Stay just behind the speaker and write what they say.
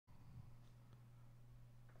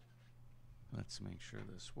Let's make sure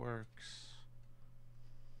this works.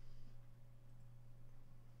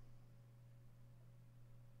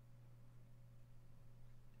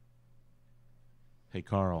 Hey,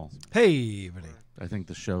 Carl. Hey, Vinnie. I think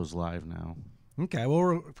the show's live now. Okay, well,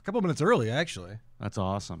 we're a couple minutes early, actually. That's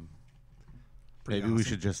awesome. Maybe we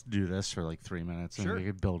should just do this for like 3 minutes and we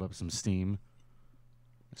could build up some steam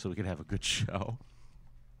so we could have a good show.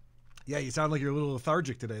 Yeah, you sound like you're a little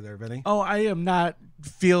lethargic today there, Vinny. Oh, I am not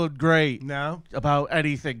feeling great about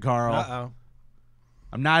anything, Carl. Uh-oh.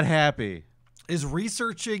 I'm not happy. Is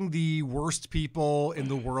researching the worst people in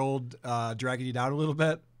the world dragging you down a little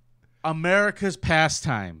bit? America's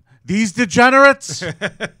pastime. These degenerates.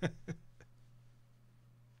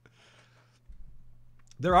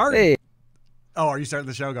 There are. Hey. Oh, are you starting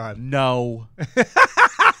the show? Go ahead. No.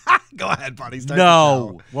 Go ahead, buddy. Start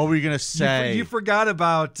No. the show. What were you going to say? You forgot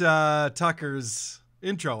about Tucker's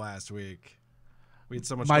intro last week. We had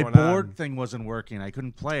so much My going on. board thing wasn't working. I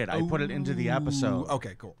couldn't play it. I put it into the episode.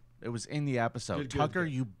 Okay, cool. It was in the episode. Good, Tucker,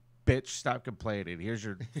 good. you bitch, stop complaining. Here's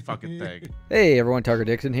your fucking thing. Hey everyone, Tucker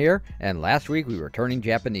Dixon here, and last week we were turning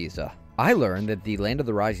Japanese. I learned that the Land of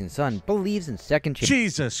the Rising Sun believes in second chances.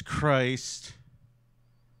 Jesus Christ.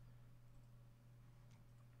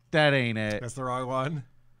 That ain't it. That's the wrong one.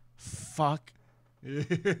 Fuck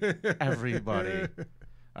everybody.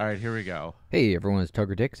 All right, here we go. Hey everyone, it's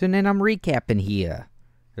Tucker Dixon, and I'm recapping here.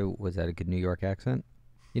 Oh, was that a good New York accent?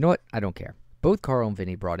 You know what? I don't care. Both Karl and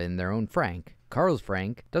Vinnie brought in their own Frank. Karl's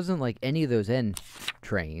Frank doesn't like any of those N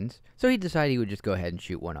trains, so he decided he would just go ahead and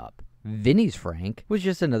shoot one up. Vinnie's Frank was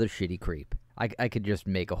just another shitty creep. I could just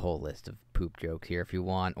make a whole list of poop jokes here if you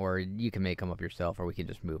want, or you can make them up yourself, or we can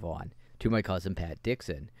just move on to my cousin Pat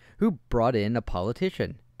Dixon, who brought in a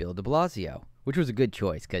politician, Bill de Blasio, which was a good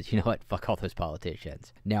choice because, you know what, fuck all those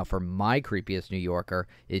politicians. Now for my creepiest New Yorker,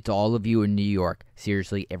 it's all of you in New York.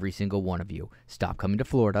 Seriously, every single one of you. Stop coming to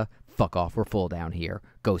Florida. Fuck off, we're full down here.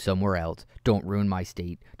 Go somewhere else. Don't ruin my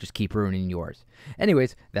state. Just keep ruining yours.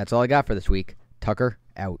 Anyways, that's all I got for this week. Tucker,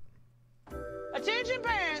 out. Attention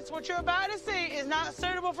parents, what you're about to see is not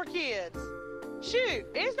suitable for kids. Shoot,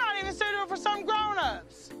 it's not even suitable for some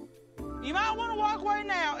grown-ups. You might want to walk away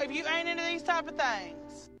now if you ain't into these type of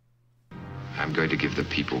things. I'm going to give the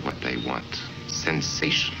people what they want.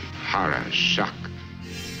 Sensation, horror, shock.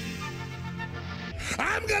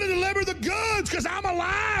 I'm going to deliver the goods because I'm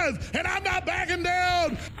alive and I'm not backing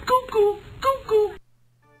down. Cuckoo, cuckoo.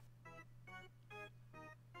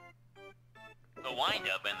 The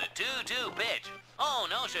windup and the 2-2 pitch. Oh,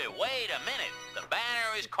 no, sir, wait a minute. The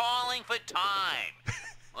batter is calling for time.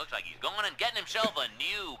 Looks like he's going and getting himself a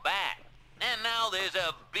new bat. And now there's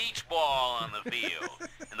a beach ball on the field.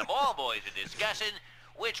 And the ball boys are discussing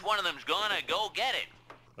which one of them's gonna go get it.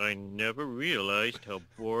 I never realized how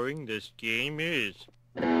boring this game is.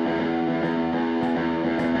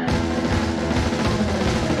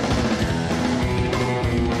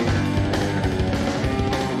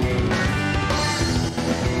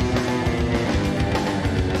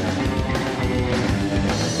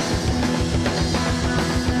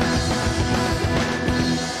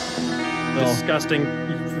 Disgusting,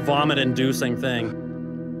 vomit-inducing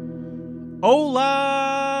thing.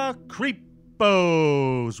 Hola,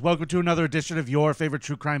 creepos! Welcome to another edition of your favorite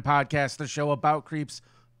true crime podcast, the show about creeps,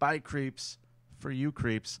 by creeps, for you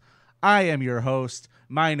creeps. I am your host.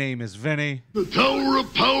 My name is Vinny. The tower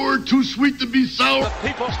of power, too sweet to be sour. The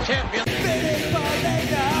people's champion.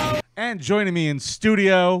 And joining me in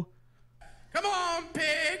studio, Come on,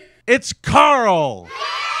 pig. it's Carl!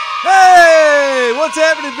 Hey, what's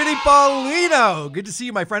happening, Vinny Paulino? Good to see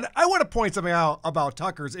you, my friend. I want to point something out about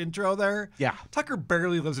Tucker's intro there. Yeah. Tucker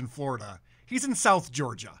barely lives in Florida. He's in South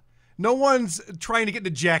Georgia. No one's trying to get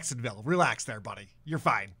into Jacksonville. Relax there, buddy. You're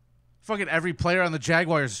fine. Fucking every player on the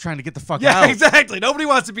Jaguars is trying to get the fuck Yeah, out. exactly. Nobody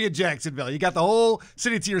wants to be in Jacksonville. You got the whole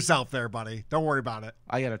city to yourself there, buddy. Don't worry about it.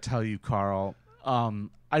 I gotta tell you, Carl,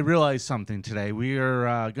 I realized something today. We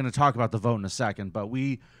are going to talk about the vote in a second, but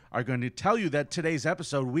we are going to tell you that today's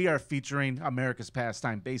episode, we are featuring America's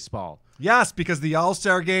pastime, baseball. Yes, because the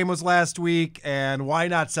All-Star game was last week, and why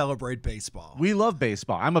not celebrate baseball? We love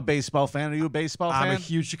baseball. I'm a baseball fan. Are you a baseball fan? I'm a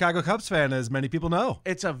huge Chicago Cubs fan, as many people know.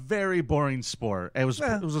 It's a very boring sport. It was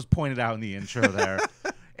just pointed out in the intro there.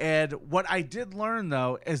 And what I did learn,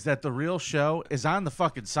 though, is that the real show is on the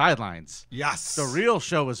fucking sidelines. Yes. The real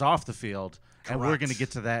show is off the field, and we're Correct. going to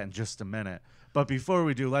get to that in just a minute. But before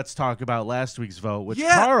we do, let's talk about last week's vote, which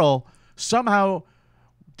Yeah. Carl somehow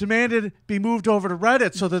demanded be moved over to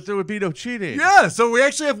Reddit so that there would be no cheating. Yeah, so we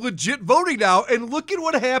actually have legit voting now, and look at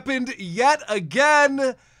what happened yet again.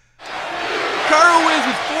 Carl wins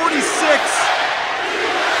with 46.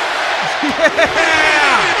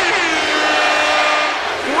 Yeah!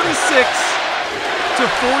 to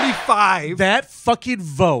 45. That fucking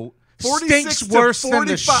vote 46 stinks to worse than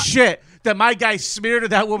the 45. shit that my guy smeared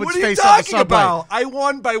at that woman's What are you face on the talking subway. about? I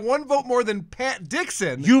won by one vote more than Pat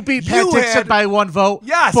Dixon. You beat Pat Dixon had- by one vote?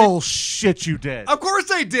 Yes. Bullshit you did. Of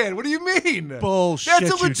course I did. What do you mean? Bullshit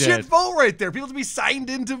That's a you legit did. vote right there. People to be signed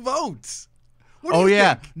into votes. What do Oh, you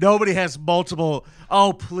yeah. think? Nobody has multiple.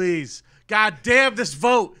 Oh, please. God damn this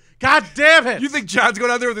vote. God damn it. You think John's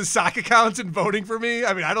going out there with his sock accounts and voting for me?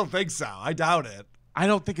 I mean, I don't think so. I doubt it. I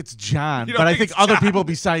don't think it's John, You don't but I think think it's other John? people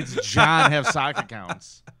besides John have sock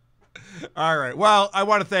accounts. All right. Well, I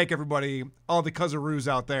want to thank everybody, all the Cuzzaroos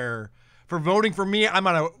out there, for voting for me. I'm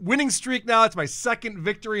on a winning streak now. It's my second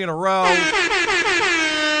victory in a row.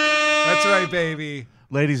 That's right, baby.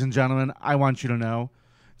 Ladies and gentlemen, I want you to know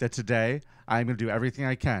that today I'm going to do everything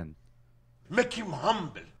I can. Make him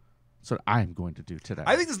humble. That's what I'm going to do today.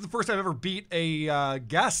 I think this is the first time I've ever beat a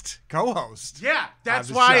guest co-host. Yeah, that's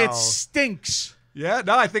the why it show. stinks. Yeah,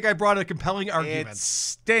 no, I think I brought a compelling argument. It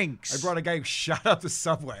stinks. I brought a guy who shot up the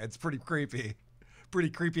subway. It's pretty creepy. Pretty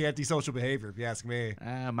creepy antisocial behavior, if you ask me.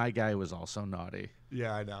 My guy was also naughty.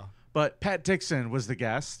 Yeah, I know. But Pat Dixon was the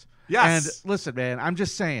guest. Yes. And listen, man, I'm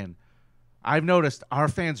just saying, I've noticed our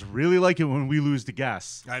fans really like it when we lose the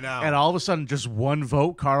guests. I know. And all of a sudden, just one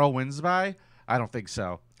vote Carl wins by? I don't think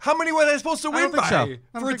so. How many was I supposed to I win don't think by so. I don't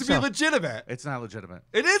for it think to be so. legitimate? It's not legitimate.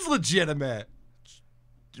 It is legitimate.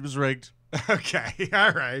 It was rigged. Okay,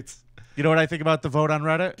 all right. You know what I think about the vote on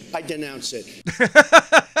Reddit? I denounce it.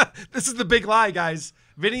 This is the big lie, guys.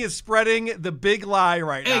 Vinny is spreading the big lie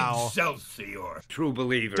right now. Excelsior. True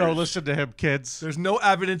believers. Don't listen to him, kids. There's no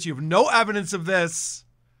evidence. You have no evidence of this.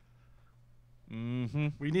 Mm-hmm.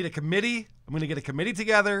 We need a committee. I'm going to get a committee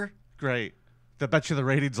together. Great. I bet you the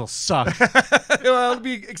ratings will suck. Well, it'll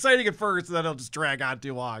be exciting at first, and then it'll just drag on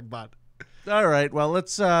too long. But All right. Well,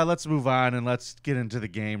 let's move on and let's get into the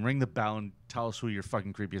game. Ring the bell and tell us who your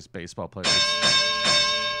fucking creepiest baseball player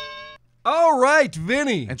is. all right,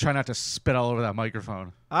 Vinny. And try not to spit all over that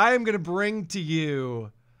microphone. I am going to bring to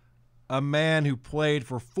you a man who played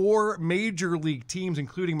for 4 major league teams,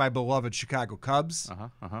 including my beloved Chicago Cubs.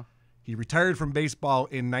 He retired from baseball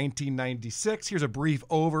in 1996. Here's a brief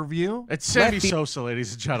overview. It's Sammy Sosa,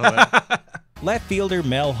 ladies and gentlemen. Left fielder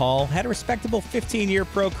Mel Hall had a respectable 15-year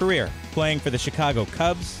pro career, playing for the Chicago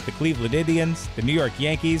Cubs, the Cleveland Indians, the New York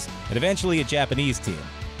Yankees, and eventually a Japanese team.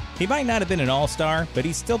 He might not have been an all-star, but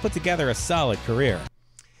he still put together a solid career.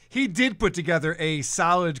 He did put together a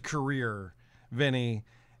solid career, Vinny,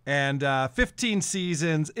 and 15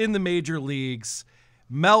 seasons in the major leagues.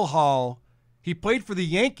 Mel Hall, he played for the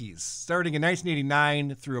Yankees starting in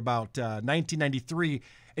 1989 through about 1993.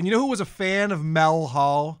 And you know who was a fan of Mel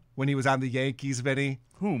Hall when he was on the Yankees, Vinny?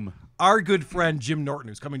 Whom? Our good friend Jim Norton,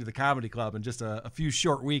 who's coming to the comedy club in just a few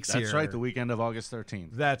short weeks here. That's right, the weekend of August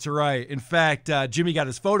 13th. That's right. In fact, Jimmy got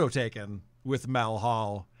his photo taken with Mel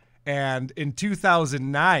Hall. And in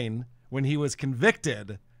 2009, when he was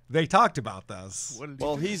convicted, they talked about this.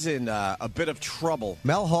 Well, he's in a bit of trouble.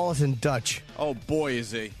 Mel Hall is in Dutch. Oh, boy,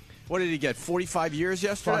 is he. What did he get, 45 years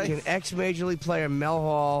yesterday? Fucking ex-Major League player Mel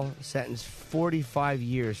Hall sentenced 45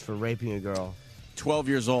 years for raping a girl. 12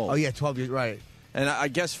 years old. Oh, yeah, 12 years, right. And I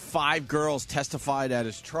guess 5 girls testified at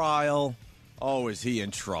his trial. Oh, is he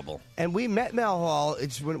in trouble? And we met Mel Hall.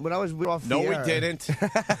 It's when I was off the air. No, we didn't.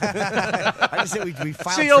 I just said we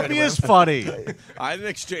filed See, straight Opie away. is funny. I didn't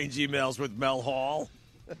exchange emails with Mel Hall.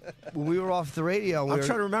 When we were off the radio. I'm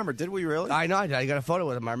trying to remember. Did we really? I know. I got a photo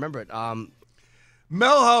with him. I remember it.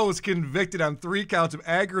 Mel Hall was convicted on 3 counts of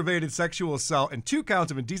aggravated sexual assault and 2 counts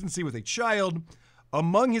of indecency with a child.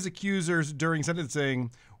 Among his accusers during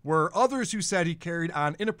sentencing were others who said he carried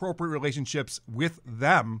on inappropriate relationships with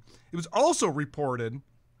them. It was also reported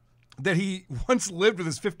that he once lived with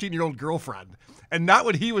his 15-year-old girlfriend, and not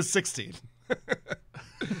when he was 16.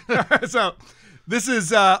 So this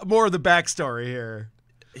is more of the backstory here.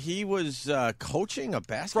 He was coaching a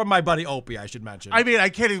basketball. From my buddy Opie, I should mention. I mean, I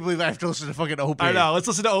can't even believe I have to listen to fucking Opie. I know. Let's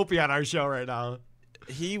listen to Opie on our show right now.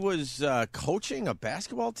 He was coaching a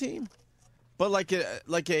basketball team, but like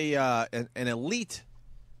an elite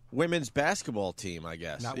women's basketball team, I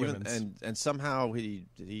guess. Not Even, women's. and somehow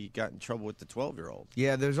he got in trouble with the 12-year-old.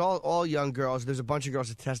 Yeah, there's all young girls. There's a bunch of girls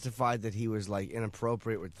that testified that he was like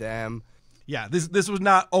inappropriate with them. Yeah, this was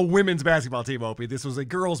not a women's basketball team, Opie. This was a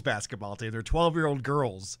girls' basketball team. They're 12-year-old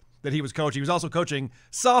girls that he was coaching. He was also coaching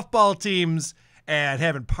softball teams and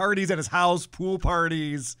having parties at his house, pool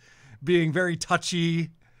parties, being very touchy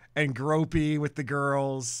and gropey with the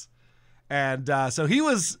girls. And so he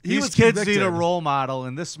was These was kids convicted. need a role model,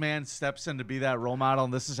 and this man steps in to be that role model,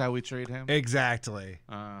 and this is how we treat him? Exactly.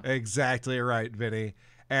 Exactly right, Vinny.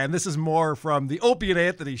 And this is more from the Opie and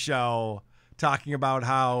Anthony show, talking about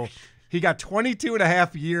how he got 22 and a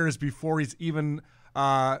half years before he's even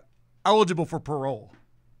eligible for parole.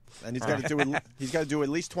 And he's got to do at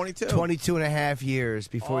least 22. 22 and a half years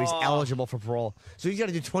before he's eligible for parole. So he's got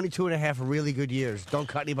to do 22 and a half really good years. Don't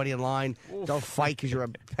cut anybody in line. Oof. Don't fight because you're a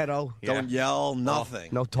pedo. Don't yell. Nothing.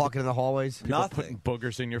 No talking in the hallways. Nothing. Putting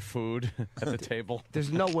boogers in your food at the table.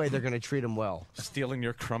 There's no way they're going to treat him well. Stealing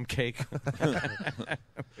your crumb cake. You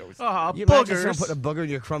imagine someone putting a booger in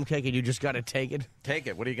your crumb cake and you just got to take it? Take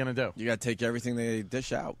it. What are you going to do? You got to take everything they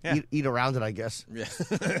dish out. Yeah. Eat around it, I guess. Yeah.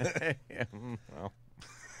 Yeah. Well.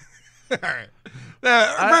 All right.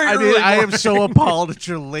 I am so appalled at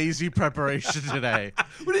your lazy preparation today.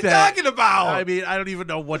 What are you talking about? I mean, I don't even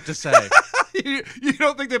know what to say. You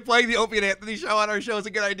don't think that playing the Opie and Anthony show on our show is a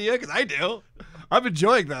good idea? Because I do. I'm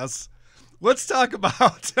enjoying this. Let's talk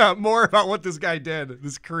about more about what this guy did,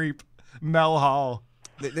 this creep, Mel Hall.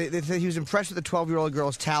 They said he was impressed with the 12-year-old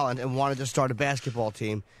girl's talent and wanted to start a basketball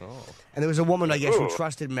team. Oh. And there was a woman, I guess, who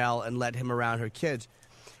trusted Mel and let him around her kids.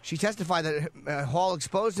 She testified that Hall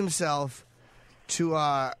exposed himself to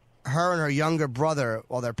her and her younger brother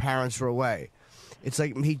while their parents were away. It's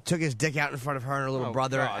like he took his dick out in front of her and her little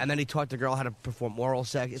brother, and then he taught the girl how to perform oral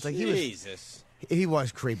sex. It's like he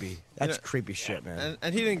was creepy. That's creepy shit, man.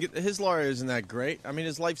 And he didn't get his lawyer isn't that great. I mean,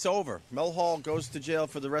 his life's over. Mel Hall goes to jail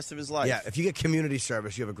for the rest of his life. Yeah, if you get community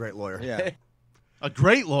service, you have a great lawyer. Yeah. A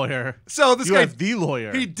great lawyer. So this guy, have the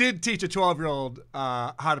lawyer. He did teach a 12-year-old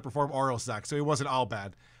how to perform oral sex, so he wasn't all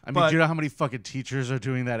bad. I mean, do you know how many fucking teachers are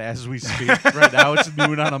doing that as we speak right now? It's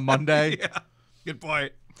noon on a Monday. Yeah, good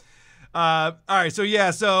point. All right, so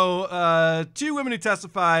two women who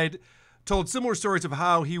testified told similar stories of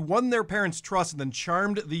how he won their parents' trust and then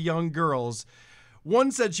charmed the young girls.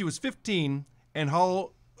 One said she was 15 and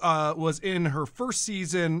Hall was in her first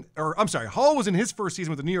season, Hall was in his first season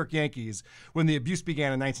with the New York Yankees when the abuse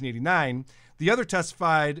began in 1989. The other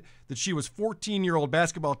testified that she was 14-year-old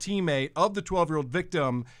basketball teammate of the 12-year-old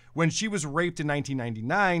victim when she was raped in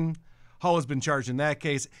 1999. Hall has been charged in that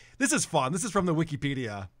case. This is fun. This is from the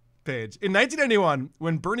Wikipedia page. In 1991,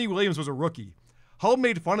 when Bernie Williams was a rookie, Hall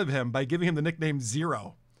made fun of him by giving him the nickname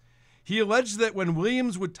Zero. He alleged that when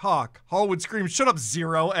Williams would talk, Hall would scream, "Shut up,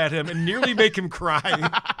 Zero," at him and nearly make him cry.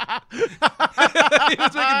 He was making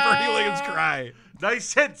Bernie Williams cry.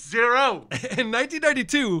 Nice hit, Zero. In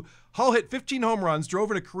 1992, Hall hit 15 home runs, drove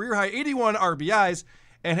in a career-high 81 RBIs,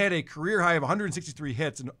 and had a career high of 163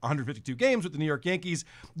 hits in 152 games with the New York Yankees.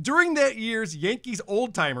 During that year's Yankees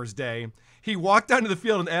Old Timers Day, he walked onto the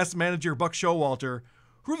field and asked manager Buck Showalter,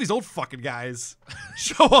 "Who are these old fucking guys?"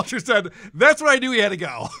 Showalter said, "That's when I knew he had to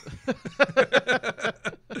go."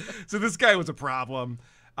 So this guy was a problem.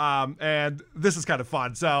 And this is kind of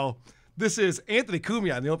fun. So this is Anthony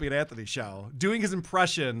Cumia on the Opie and Anthony show doing his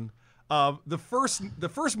impression of the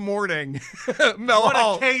first morning. Mel what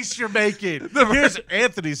Hall. a case you're making. Here's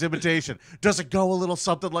Anthony's imitation. Does it go a little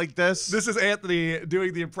something like this? This is Anthony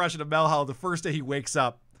doing the impression of Mel Hall the first day he wakes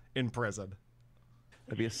up in prison.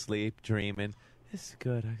 I'd be asleep, dreaming. This is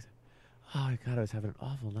good. Oh, God, I was having an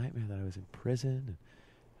awful nightmare that I was in prison.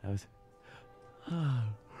 And I was,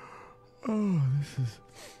 this is,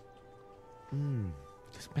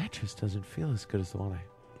 this mattress doesn't feel as good as the one I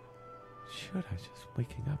should. I was just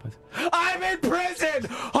waking up. I'm in prison!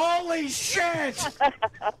 Holy shit!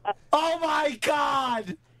 Oh, my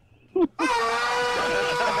God!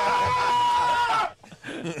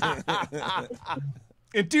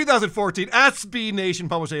 In 2014, SB Nation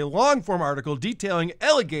published a long-form article detailing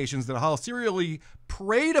allegations that Hall serially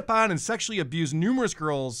preyed upon and sexually abused numerous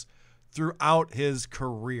girls throughout his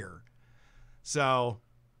career. So,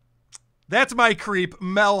 that's my creep,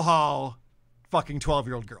 Mel Hall, fucking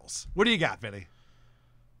 12-year-old girls. What do you got, Vinny?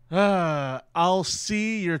 I'll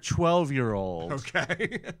see your 12-year-old.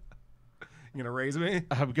 Okay. You gonna raise me?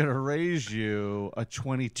 I'm gonna raise you a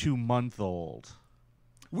 22-month-old.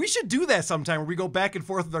 We should do that sometime where we go back and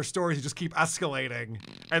forth with our stories and just keep escalating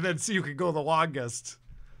and then see who can go the longest.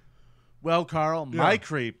 Well, Carl, my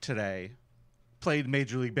creep today played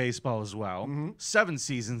Major League Baseball as well. 7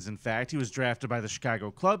 seasons, in fact. He was drafted by the Chicago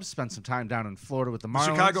Cubs, spent some time down in Florida with the Marlins.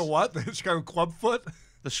 The Chicago what? The Chicago Clubfoot?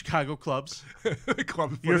 The Chicago Clubs.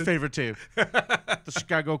 Club Your favorite team. The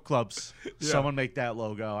Chicago Clubs. Yeah. Someone make that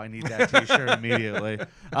logo. I need that T-shirt immediately.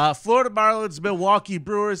 Florida Marlins, Milwaukee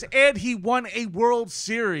Brewers, and he won a World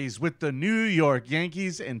Series with the New York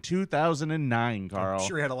Yankees in 2009, Carl. I'm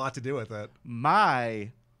sure he had a lot to do with it.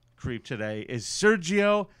 My creep today is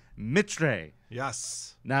Sergio Mitre.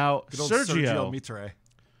 Yes. Now, Good old Sergio Mitre.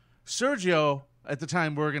 Sergio at the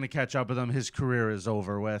time we're going to catch up with him, his career is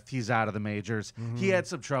over with. He's out of the majors. He had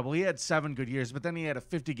some trouble. He had 7 good years, but then he had a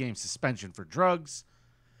 50-game suspension for drugs.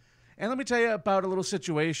 And let me tell you about a little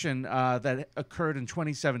situation that occurred in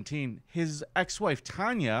 2017. His ex-wife,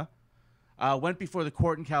 Tanya, went before the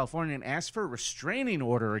court in California and asked for a restraining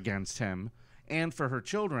order against him and for her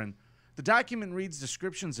children. The document reads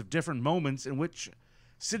descriptions of different moments in which,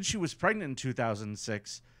 since she was pregnant in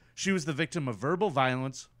 2006, she was the victim of verbal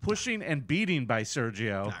violence, pushing and beating by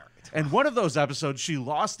Sergio. Right. And one of those episodes, she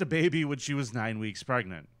lost a baby when she was 9 weeks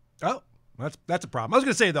pregnant. Oh, that's a problem. I was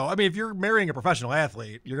going to say, though, I mean, if you're marrying a professional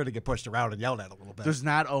athlete, you're going to get pushed around and yelled at a little bit. There's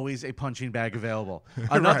not always a punching bag available.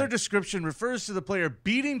 Another description refers to the player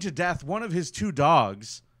beating to death one of his 2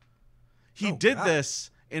 dogs. He did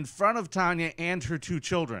this in front of Tanya and her 2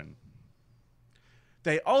 children.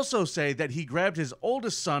 They also say that he grabbed his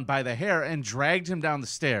oldest son by the hair and dragged him down the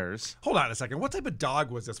stairs. Hold on a second. What type of dog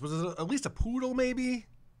was this? Was it at least a poodle, maybe?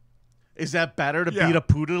 Is that better to beat a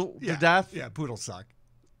poodle to death? Yeah, poodles suck.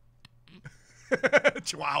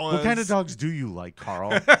 Chihuahuas. What kind of dogs do you like, Carl?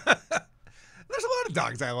 There's a lot of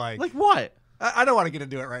dogs I like. Like what? I don't want to get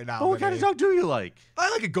into it right now. But what kind of dog do you like? I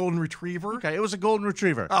like a golden retriever. Okay, it was a golden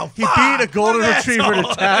retriever. Oh, he beat a golden retriever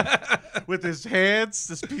to death with his hands,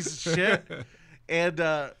 this piece of shit.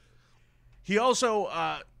 And he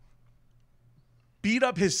also beat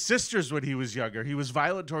up his sisters when he was younger. He was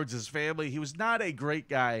violent towards his family. He was not a great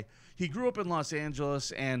guy. He grew up in Los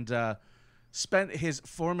Angeles and spent his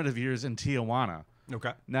formative years in Tijuana.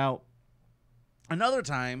 Okay. Now, another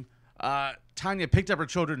time, Tanya picked up her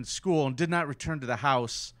children at school and did not return to the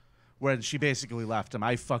house when she basically left him.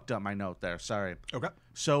 I fucked up my note there. Sorry. Okay.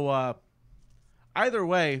 So either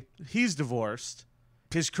way, he's divorced.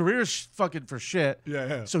 His career's fucking for shit.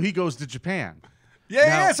 Yeah. So he goes to Japan.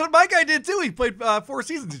 Yeah, so my guy did too. He played 4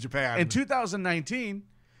 seasons in Japan. In 2019,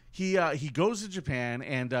 he goes to Japan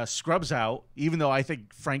and scrubs out, even though I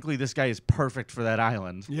think, frankly, this guy is perfect for that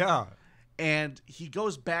island. Yeah. And he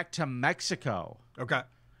goes back to Mexico. Okay.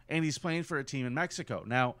 And he's playing for a team in Mexico.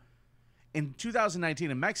 Now, in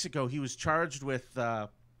 2019 in Mexico, he was charged with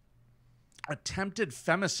attempted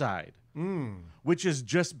femicide. Which is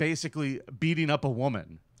just basically beating up a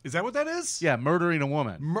woman. Is that what that is? Yeah, murdering a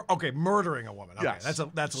woman. Murdering a woman. Okay, yes. that's a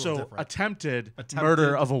little so different. Attempted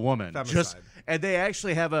murder of a woman. Femicide. And they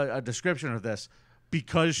actually have a description of this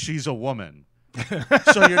because she's a woman.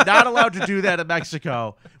 So you're not allowed to do that in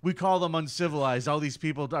Mexico. We call them uncivilized. All these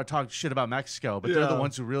people are talking shit about Mexico, but they're the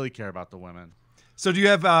ones who really care about the women. So do you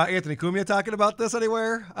have Anthony Cumia talking about this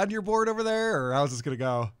anywhere on your board over there, or how's this going to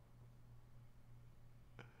go?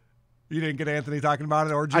 You didn't get Anthony talking about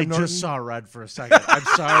it, or Jim Norton? I just saw red for a second. I'm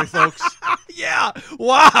sorry, folks. Yeah.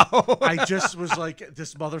 Wow. I just was like,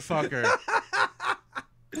 this motherfucker.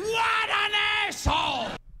 What an asshole!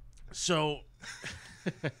 So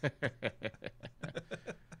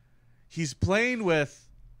he's playing with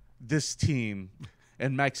this team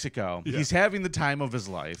in Mexico. Yeah. He's having the time of his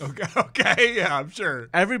life. Okay, yeah, I'm sure.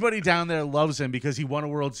 Everybody down there loves him because he won a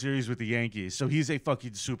World Series with the Yankees, so he's a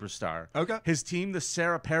fucking superstar. Okay. His team, the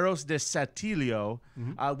Saraperos de Saltillo,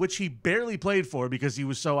 which he barely played for because he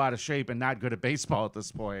was so out of shape and not good at baseball at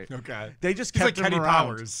this point. Okay. They just kept him Kenny around.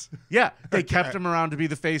 Powers. Yeah, they kept him around to be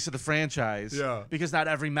the face of the franchise. Yeah. Because not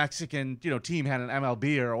every Mexican, team had an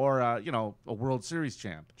MLB or a World Series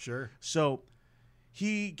champ. Sure. So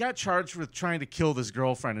he got charged with trying to kill this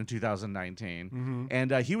girlfriend in 2019,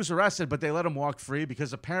 and he was arrested, but they let him walk free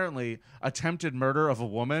because apparently attempted murder of a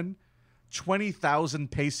woman, 20,000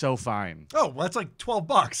 peso fine. Oh, well, that's like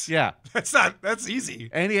 $12. Yeah. That's easy.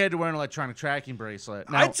 And he had to wear an electronic tracking bracelet.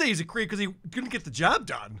 Now, I'd say he's a creep because he couldn't get the job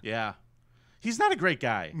done. Yeah. He's not a great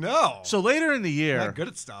guy. No. So later in the year, not good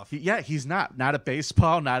at stuff. He's not at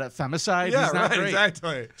baseball, not at femicide. Yeah, he's not right, great.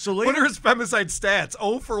 exactly. So later, what are his femicide stats?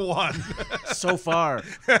 0 for 1. So far.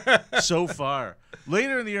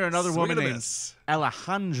 Later in the year, another woman named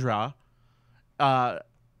Alejandra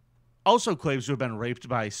also claims to have been raped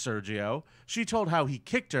by Sergio. She told how he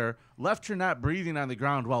kicked her, left her not breathing on the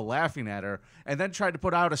ground while laughing at her, and then tried to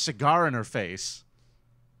put out a cigar in her face.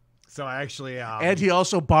 So I actually... and he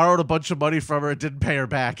also borrowed a bunch of money from her and didn't pay her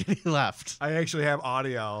back, and he left. I actually have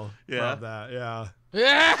audio from that,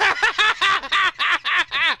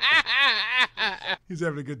 He's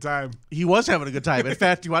having a good time. He was having a good time. In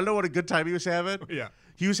fact, do you want to know what a good time he was having? Yeah.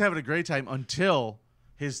 He was having a great time until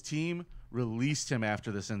his team released him after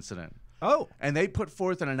this incident. Oh. And they put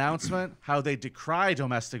forth an announcement how they decry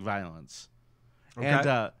domestic violence. Okay.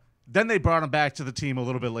 And then they brought him back to the team a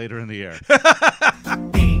little bit later in the year.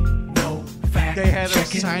 They had him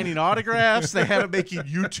signing autographs. They had him making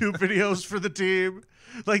YouTube videos for the team.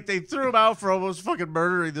 Like, they threw him out for almost fucking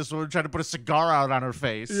murdering this woman, trying to put a cigar out on her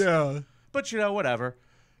face. Yeah. But, whatever.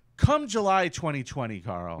 Come July 2020,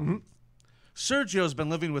 Carl, Sergio's been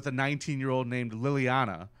living with a 19-year-old named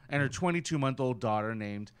Liliana and her 22-month-old daughter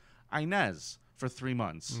named Inez for 3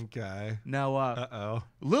 months. Okay. Now,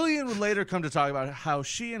 Lillian would later come to talk about how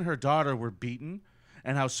she and her daughter were beaten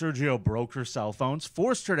and how Sergio broke her cell phones,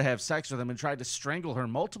 forced her to have sex with him, and tried to strangle her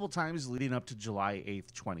multiple times leading up to July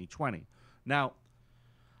 8th, 2020. Now,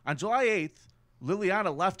 on July 8th,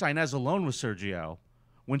 Liliana left Inez alone with Sergio.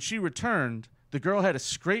 When she returned, the girl had a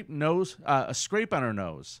scrape on her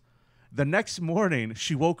nose. The next morning,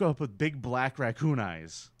 she woke up with big black raccoon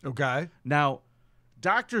eyes. Okay. Now,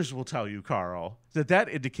 doctors will tell you, Carl, that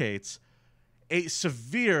indicates a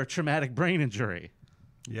severe traumatic brain injury.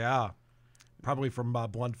 Yeah. Probably from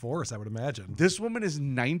blunt force, I would imagine. This woman is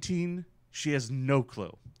 19. She has no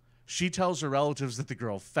clue. She tells her relatives that the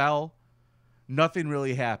girl fell. Nothing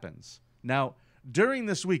really happens. Now, during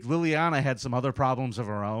this week, Liliana had some other problems of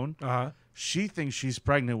her own. She thinks she's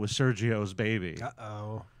pregnant with Sergio's baby.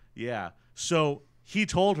 Uh-oh. Yeah. So he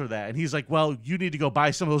told her that, and he's like, well, you need to go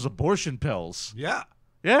buy some of those abortion pills. Yeah.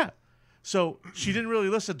 Yeah. So she didn't really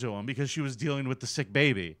listen to him because she was dealing with the sick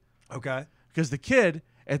baby. Okay. Because the kid,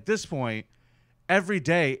 at this point, every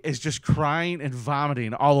day is just crying and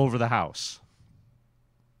vomiting all over the house.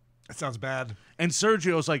 That sounds bad. And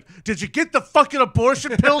Sergio's like, did you get the fucking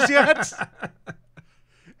abortion pills yet?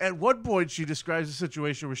 At one point, she describes a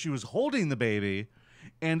situation where she was holding the baby,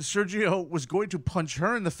 and Sergio was going to punch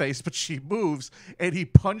her in the face, but she moves, and he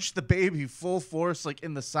punched the baby full force, like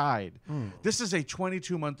in the side. This is a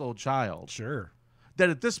 22-month-old child. Sure. That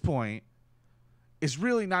at this point is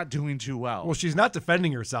really not doing too well. Well, she's not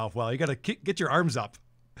defending herself well. You got to get your arms up.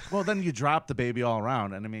 Well, then you drop the baby all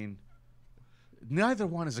around, and I mean, neither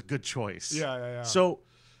one is a good choice. Yeah. So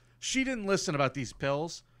she didn't listen about these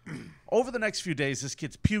pills. Over the next few days, this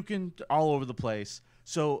kid's puking all over the place.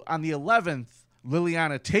 So on the 11th,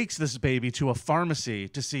 Liliana takes this baby to a pharmacy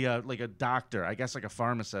to see a doctor, I guess like a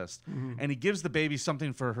pharmacist, and he gives the baby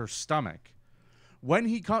something for her stomach. When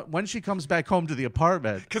she comes back home to the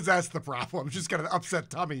apartment, because that's the problem. She's got an upset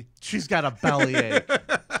tummy. She's got a bellyache.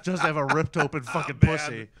 She doesn't have a ripped open fucking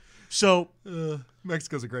pussy. So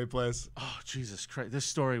Mexico's a great place. Oh, Jesus Christ. This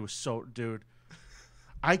story was dude,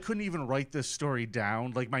 I couldn't even write this story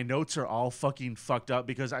down. Like, my notes are all fucking fucked up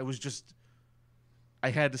because I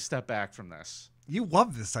had to step back from this. You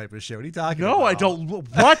love this type of shit. What are you talking about? No, I don't.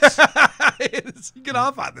 What? You get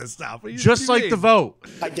off on this stuff. Just like the vote.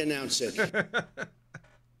 I denounce it.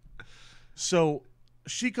 So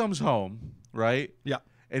she comes home, right? Yeah.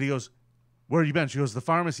 And he goes, where have you been? She goes to the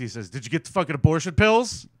pharmacy. He says, did you get the fucking abortion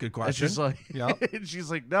pills? Good question. And she's like, and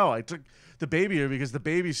she's like, no, I took the baby here because the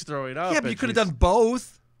baby's throwing up. Yeah, but you could have done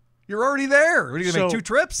both. You're already there. What, are you going to make 2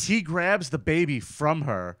 trips? He grabs the baby from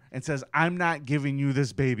her and says, I'm not giving you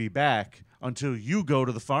this baby back until you go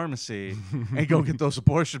to the pharmacy and go get those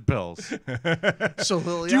abortion pills. So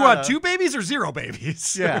Liliana, do you want 2 babies or 0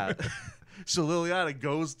 babies? Yeah. So Liliana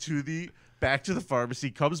goes back to the pharmacy,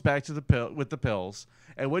 comes back to with the pills,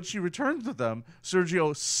 and when she returns with them,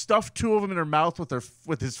 Sergio stuffed 2 of them in her mouth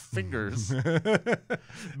with his fingers,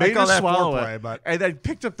 made her swallow it, and then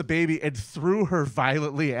picked up the baby and threw her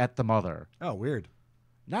violently at the mother. Oh, weird.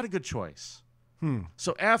 Not a good choice.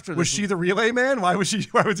 So after this, was she the relay man? Why was he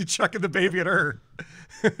chucking the baby at her?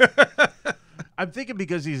 I'm thinking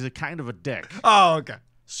because he's a kind of a dick. Oh, okay.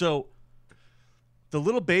 So the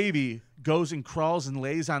little baby goes and crawls and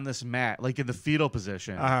lays on this mat, like in the fetal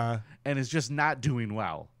position, and is just not doing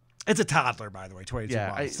well. It's a toddler, by the way, 22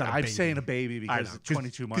 months. I'm saying a baby because it's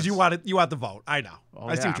 22 months. Because you want the vote. I know. Oh,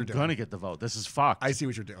 I see what you're doing. I'm going to get the vote. This is fucked. I see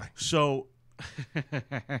what you're doing. So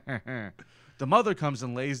the mother comes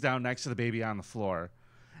and lays down next to the baby on the floor.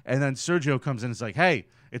 And then Sergio comes in and is like, hey,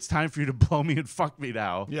 it's time for you to blow me and fuck me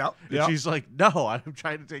now. Yep. And she's like, no, I'm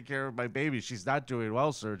trying to take care of my baby. She's not doing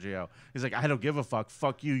well, Sergio. He's like, I don't give a fuck.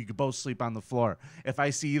 Fuck you. You can both sleep on the floor. If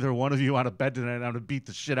I see either one of you on a bed tonight, I'm going to beat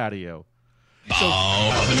the shit out of you.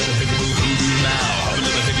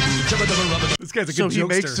 This guy's a good So he jokester.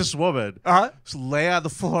 makes this woman lay on the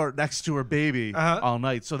floor next to her baby all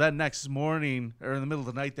night. So that next morning, or in the middle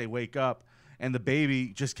of the night, they wake up, and the baby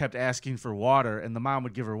just kept asking for water, and the mom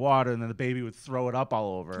would give her water, and then the baby would throw it up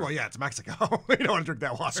all over. Well, yeah, it's Mexico. We don't want to drink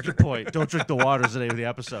that water. That's a good point. Don't drink the water is the name of the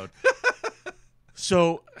episode.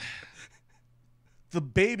 So the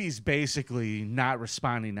baby's basically not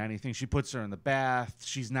responding to anything. She puts her in the bath.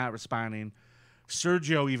 She's not responding.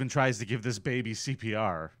 Sergio even tries to give this baby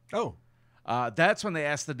CPR. Oh. That's when they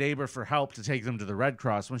asked the neighbor for help to take them to the Red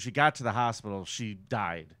Cross. When she got to the hospital, she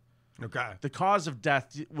died. Okay. The cause of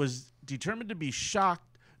death was determined to be shock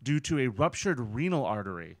due to a ruptured renal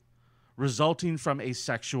artery resulting from a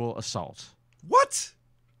sexual assault. What?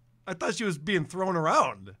 I thought she was being thrown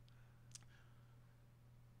around.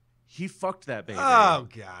 He fucked that baby. Oh,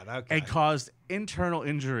 God. Okay. And caused internal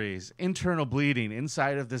injuries, internal bleeding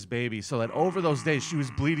inside of this baby, so that over those days she was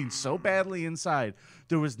bleeding so badly inside,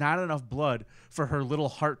 there was not enough blood for her little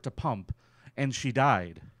heart to pump, and she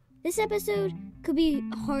died. This episode could be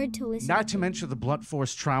hard to listen Not to mention the blunt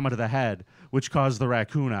force trauma to the head, which caused the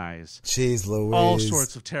raccoon eyes. Jeez Louise. All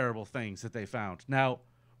sorts of terrible things that they found. Now,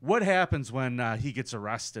 what happens when he gets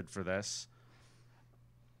arrested for this?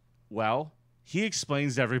 Well, he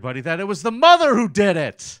explains to everybody that it was the mother who did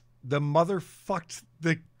it. The mother fucked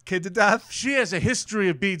the kid to death? She has a history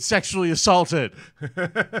of being sexually assaulted.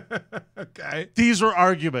 Okay. These were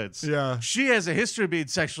arguments. Yeah. She has a history of being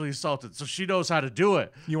sexually assaulted, so she knows how to do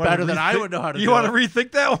it wanna better than I would know how to do it. You want to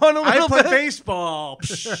rethink that one a little I play bit? baseball.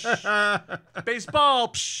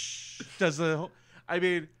 Baseball. Does the... I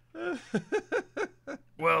mean...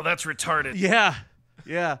 Well, that's retarded. Yeah.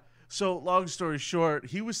 Yeah. So, long story short,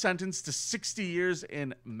 he was sentenced to 60 years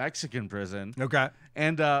in Mexican prison. Okay.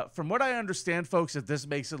 And from what I understand, folks, if this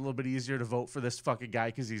makes it a little bit easier to vote for this fucking guy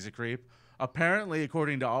because he's a creep, apparently,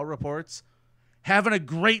 according to all reports, having a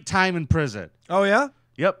great time in prison. Oh, yeah?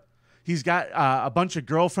 Yep. He's got a bunch of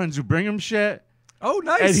girlfriends who bring him shit. Oh,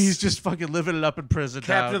 nice. And he's just fucking living it up in prison.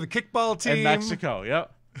 Captain down of the kickball team. in Mexico.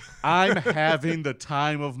 Yep. I'm having the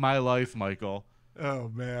time of my life, Michael. Oh,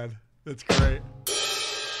 man. That's great.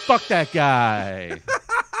 Fuck that guy.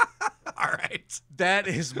 All right. That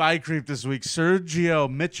is my creep this week. Sergio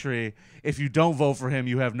Mitri. If you don't vote for him,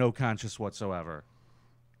 you have no conscience whatsoever.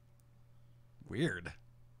 Weird.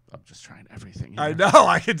 I'm just trying everything here. I know.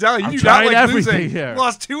 I can tell. You I'm do not trying like everything losing. here. You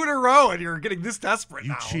lost 2 in a row, and you're getting this desperate You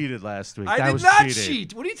now. cheated last week. I That did was not cheating.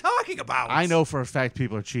 cheat. What are you talking about? I know for a fact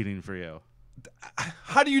people are cheating for you.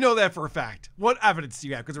 How do you know that for a fact? What evidence do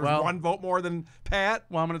you have? Because there was Well- one vote more than Pat?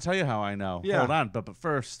 Well, I'm going to tell you how I know. Yeah. Hold on. But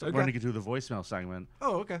first, Okay. we're going to get to the voicemail segment.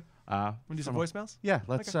 Oh, okay. Want to do some voicemails? Yeah.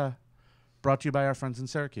 Let's. Brought to you by our friends in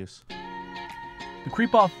Syracuse. The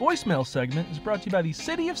Creep Off voicemail segment is brought to you by the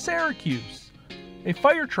City of Syracuse. A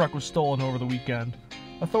fire truck was stolen over the weekend.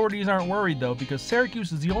 Authorities aren't worried, though, because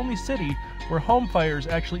Syracuse is the only city where home fires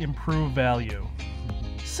actually improve value.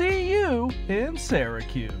 See you in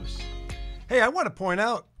Syracuse. Hey, I want to point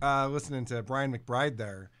out, listening to Brian McBride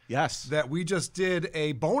there, yes, that we just did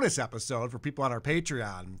a bonus episode for people on our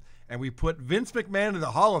Patreon, and we put Vince McMahon into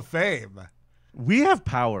the Hall of Fame. We have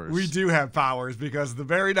powers. We do have powers because the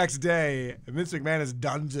very next day, Vince McMahon is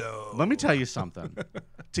donezo. Let me tell you something.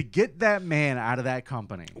 To get that man out of that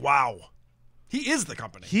company. Wow. He is the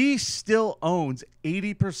company. He still owns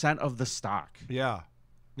 80% of the stock. Yeah.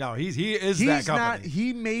 No, he is He's that company.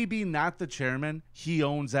 He may be not the chairman. He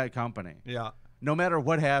owns that company. Yeah. No matter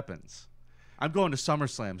what happens. I'm going to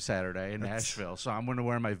SummerSlam Saturday in Nashville, so I'm going to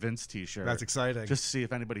wear my Vince T-shirt. That's exciting. Just to see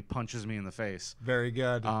if anybody punches me in the face. Very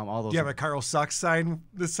good. All those. Do you have a Carl Sucks sign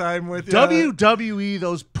this time with you? WWE,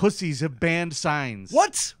 those pussies have banned signs.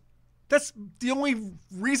 What? That's the only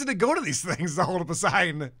reason to go to these things, to hold up a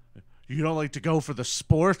sign. You don't like to go for the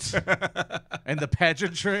sport and the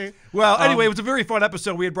pageantry? Well, anyway, it was a very fun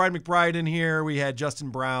episode. We had Brian McBride in here. We had Justin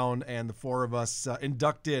Brown, and the 4 of us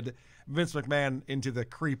inducted Vince McMahon into the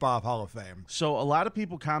Creep Off Hall of Fame. So a lot of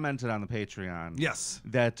people commented on the Patreon. Yes.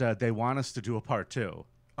 That they want us to do a part 2.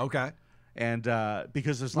 Okay. And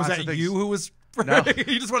because there's Was lots that of things. you who was... No.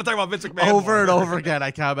 You just want to talk about Vince McMahon over more. and over again,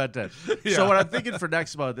 I commented. Yeah. So what I'm thinking for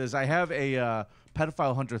next month is I have a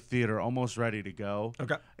Pedophile Hunter Theater almost ready to go.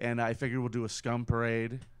 Okay. And I figured we'll do a scum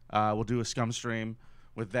parade. We'll do a scum stream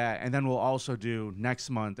with that. And then we'll also do next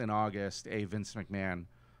month in August a Vince McMahon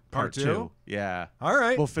part 2. Yeah. All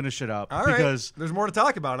right. We'll finish it up. All right. Because there's more to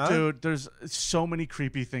talk about, huh? dude, there's so many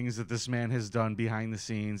creepy things that this man has done behind the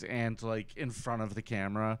scenes and like in front of the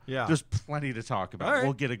camera. Yeah. There's plenty to talk about. All right.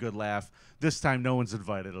 We'll get a good laugh. This time no one's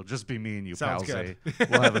invited. It'll just be me and you, Sounds Palsy. good.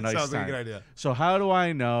 We'll have a nice Sounds time. like a good idea. So how do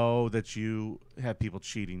I know that you have people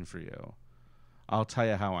cheating for you? I'll tell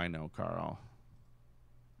you how I know, Carl.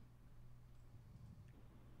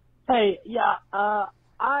 Hey, yeah,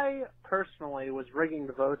 I personally was rigging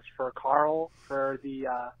the votes for Karl for the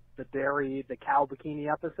cow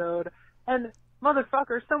bikini episode, and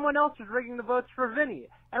motherfucker, someone else was rigging the votes for Vinny.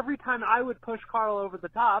 Every time I would push Karl over the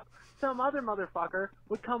top, some other motherfucker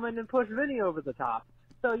would come in and push Vinny over the top.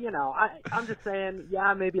 So, you know, I'm just saying,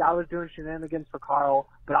 yeah, maybe I was doing shenanigans for Karl,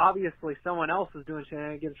 but obviously someone else was doing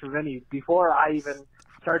shenanigans for Vinny before I even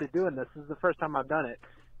started doing this. This is the first time I've done it.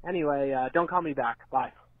 Anyway, don't call me back.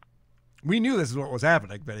 Bye. We knew this is what was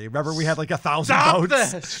happening, Benny. Remember, we had like 1,000 Stop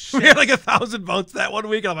votes. this We had like 1,000 votes that one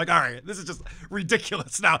week, and I'm like, all right, this is just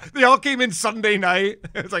ridiculous. Now they all came in Sunday night.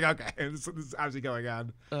 It's like, okay, this is obviously going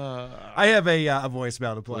on. I have a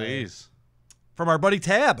voicemail to play. Please. From our buddy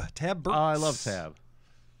Tab. Tab Burks. Oh, I love Tab.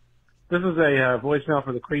 This is a voicemail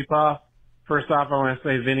for the Creep Off. First off, I want to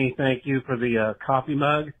say, Vinny, thank you for the coffee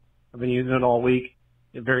mug. I've been using it all week.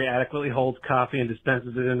 It very adequately holds coffee and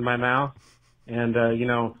dispenses it into my mouth. And,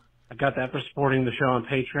 I got that for supporting the show on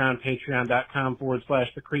Patreon,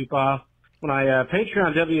 patreon.com/The Creep Off. When I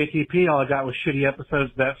Patreon WATP, all I got was shitty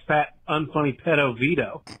episodes of that fat, unfunny pedo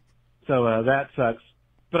Vito. So that sucks.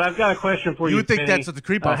 But I've got a question for you. You would think Vinny. that's what the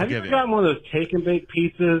Creep Off Have would you give ever you. gotten one of those take and bake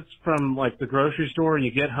pizzas from like the grocery store, and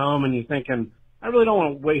you get home and you're thinking, I really don't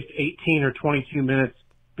want to waste 18 or 22 minutes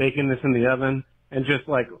baking this in the oven, and just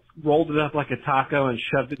like rolled it up like a taco and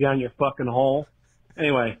shoved it down your fucking hole?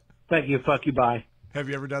 Anyway, thank you. Fuck you. Bye. Have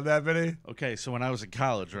you ever done that, Vinny? Okay, so when I was in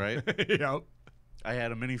college, right? Yep. I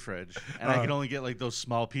had a mini fridge, and I could only get like those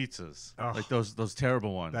small pizzas, like those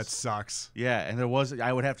terrible ones. That sucks. Yeah, and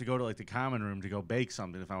I would have to go to like the common room to go bake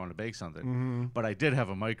something if I wanted to bake something. Mhm. But I did have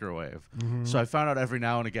a microwave, Mhm. so I found out every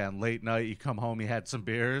now and again, late night, you come home, you had some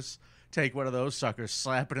beers, take one of those suckers,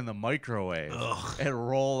 slap it in the microwave, and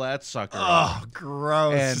roll that sucker. Oh, up.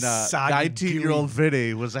 gross. And Soggy, 19-year-old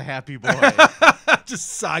Vinny was a happy boy.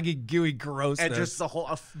 Just soggy, gooey grossness. And just the whole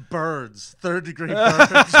birds, third-degree birds. All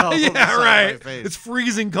over the side Yeah, of my right. face. It's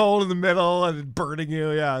freezing cold in the middle and burning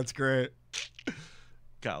you. Yeah, it's great.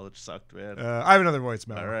 College sucked, man. I have another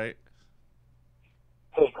voicemail. All right.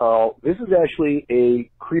 Hey, Carl. This is actually a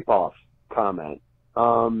creep-off comment.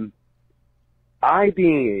 I,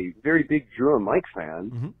 being a very big Drew and Mike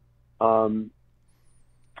fan,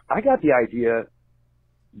 I got the idea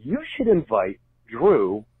you should invite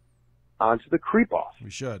Drew onto the creep-off.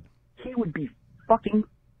 We should. He would be fucking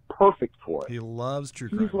perfect for it. He loves true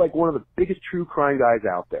crime. He's like one of the biggest true crime guys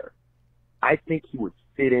out there. I think he would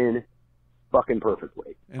fit in fucking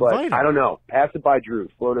perfectly. Invite him. But I don't know. Pass it by Drew.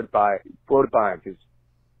 Float it by him, because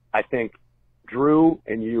I think Drew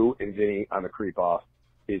and you and Vinny on the creep off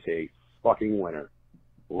is a fucking winner.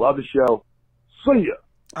 Love the show. See ya.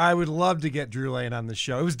 I would love to get Drew Lane on the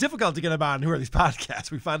show. It was difficult to get him on Who Are These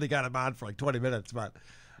Podcasts. We finally got him on for like 20 minutes, but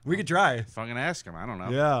we could try. Fucking ask him. I don't know.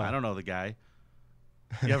 Yeah. I don't know the guy.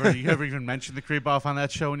 You ever even mention the creep off on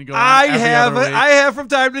that show when you go? I on every other week? have from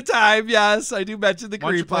time to time. Yes, I do mention the Why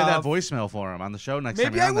don't you creep play that off. voicemail for him on the show next time?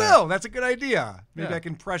 Maybe you're I on there? will. That's a good idea. Maybe Yeah. I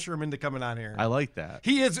can pressure him into coming on here. I like that.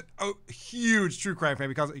 He is a huge true crime fan.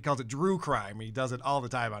 He calls it Drew Crime. He does it all the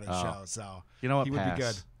time on his Oh. show. So You know what? he would be Pass.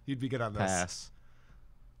 good. He'd be good on this. Pass.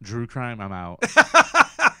 Drew crime. I'm out.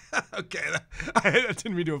 Okay, I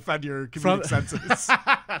didn't mean to offend your comedic senses.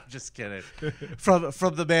 I'm just kidding.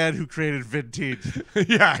 From the man who created Vintage.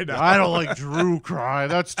 Yeah, I know. I don't like Drew crime.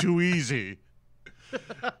 That's too easy.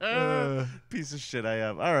 Piece of shit I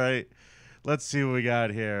am. All right. Let's see what we got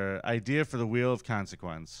here. Idea for the Wheel of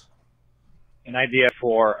Consequence. An idea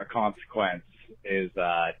for a consequence is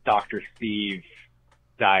Dr. Steve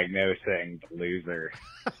diagnosing the loser.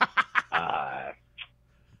 I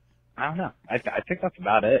don't know. I think that's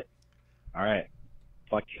about it. All right.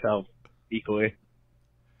 Fuck yourself equally.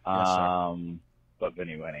 But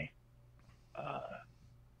Vinny Winnie.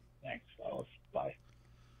 Thanks, fellas. Bye.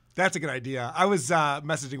 That's a good idea. I was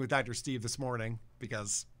messaging with Dr. Steve this morning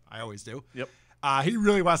because I always do. Yep. He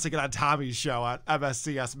really wants to get on Tommy's show on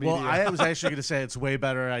MSCS Media. Well, I was actually going to say it's way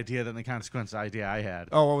better idea than the consequence idea I had.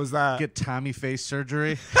 Oh, what was that? Get Tommy face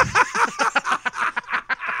surgery.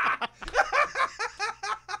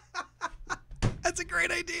 That's a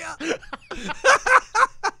great idea.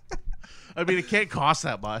 I mean, it can't cost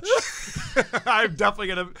that much. I'm definitely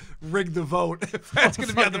going to rig the vote if that's going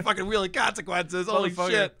to be on the fucking Wheel of Consequences. Holy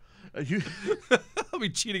shit. I'll be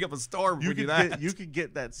cheating up a storm if we do that. You could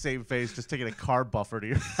get that same face just taking a car buffer to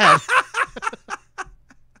your head.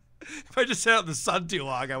 If I just sat out in the sun too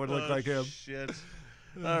long, I would look like him. Shit.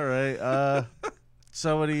 All right.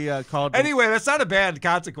 Somebody called. Anyway, that's not a bad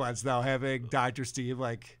consequence, though, having Dr. Steve,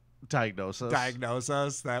 diagnose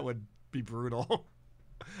us. That would be brutal.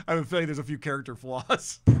 I have a feeling there's a few character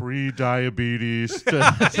flaws. Pre-diabetes.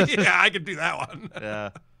 Yeah, I could do that one.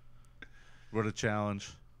 Yeah. What a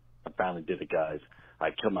challenge. I finally did it, guys.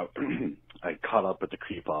 I caught up with the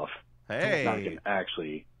creep off. Hey. Now I can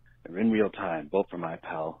actually, in real time, vote for my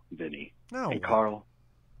pal, Vinny. No. And Carl.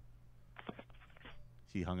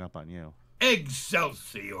 He hung up on you.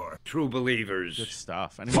 Excelsior. True believers. Good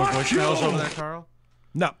stuff. Any more voicemails over there, Carl?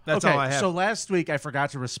 No, that's okay, all I have. So last week I forgot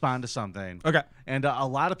to respond to something. Okay. And a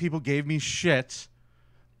lot of people gave me shit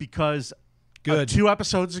because 2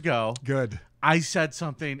 episodes ago, I said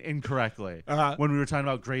something incorrectly when we were talking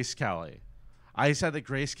about Grace Kelly. I said that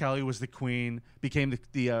Grace Kelly was the queen, became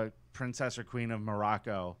the princess or queen of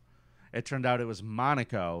Morocco. It turned out it was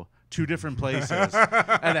Monaco, 2 different places.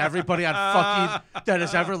 And everybody on fucking that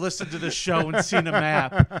has ever listened to this show and seen a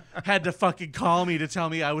map had to fucking call me to tell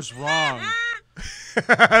me I was wrong.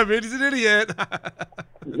 Vinny's an idiot.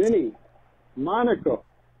 Vinny, Monaco.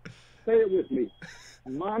 Say it with me.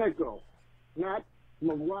 Monaco, not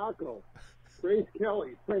Morocco. Grace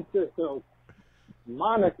Kelly, Princess of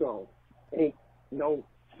Monaco. Ain't no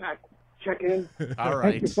fact checking. All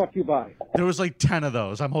right. Thank you, fuck you, bye. There was like 10 of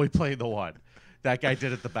those. I'm only playing the one. That guy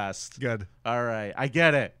did it the best. Good. All right. I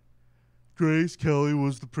get it. Grace Kelly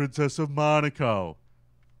was the Princess of Monaco.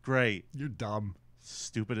 Great. You're dumb.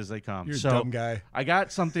 Stupid as they come. You're a so, dumb guy. I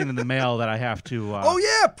got something in the mail that I have to. Oh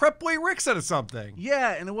yeah, Prep Boy Rick sent us something.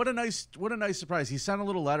 Yeah, and what a nice surprise. He sent a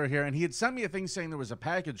little letter here, and he had sent me a thing saying there was a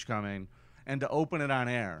package coming, and to open it on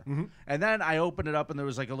air. Mm-hmm. And then I opened it up, and there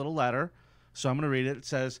was like a little letter. So I'm going to read it. It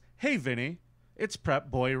says, "Hey Vinny, it's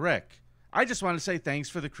Prep Boy Rick. I just want to say thanks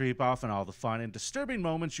for the creep off and all the fun and disturbing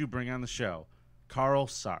moments you bring on the show. Carl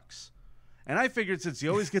sucks." And I figured since he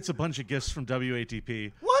always gets a bunch of gifts from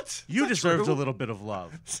WATP, what? You deserved true? a little bit of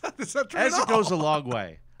love. That's not true As at it goes a all. long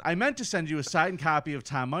way. I meant to send you a signed copy of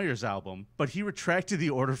Tom Meyer's album, but he retracted the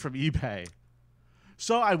order from eBay.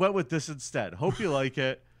 So I went with this instead. Hope you like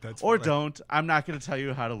it. That's or funny. don't. I'm not going to tell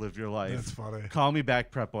you how to live your life. That's funny. Call me back,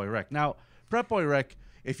 Prep Boy Rick. Now, Prep Boy Rick,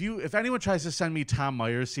 if anyone tries to send me Tom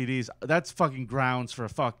Meyer CDs, that's fucking grounds for a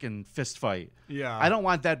fucking fist fight. Yeah. I don't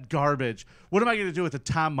want that garbage. What am I going to do with a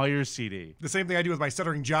Tom Meyer CD? The same thing I do with my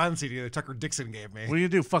Stuttering John CD that Tucker Dixon gave me. What are you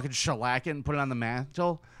going to do, fucking shellac it and put it on the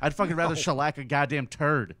mantle? I'd fucking rather shellac a goddamn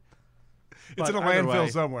turd. It's in a But either landfill way,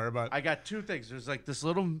 somewhere, but I got 2 things. There's like this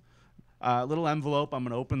little envelope. I'm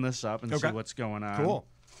going to open this up and see what's going on. Cool.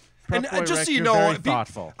 Prep And Boy just Rick, so you you're know, very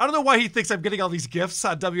thoughtful. I don't know why he thinks I'm getting all these gifts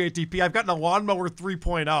on WATP. I've gotten a Lawnmower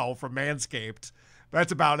 3.0 from Manscaped.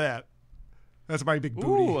 That's about it. That's my big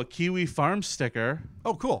booty. Ooh, a Kiwi Farm sticker.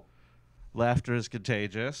 Oh, cool. Laughter is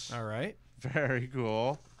contagious. All right. Very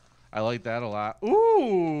cool. I like that a lot.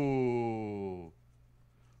 Ooh.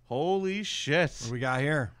 Holy shit. What do we got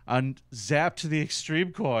here? On Zap to the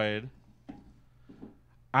Extreme Coin.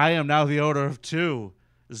 I am now the owner of 2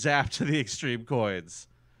 Zap to the Extreme Coins.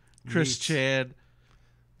 Chris Neat. Chan.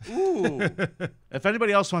 Ooh. If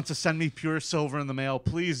anybody else wants to send me pure silver in the mail,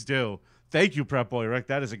 please do. Thank you, Prep Boy Rick.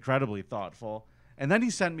 That is incredibly thoughtful. And then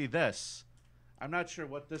he sent me this. I'm not sure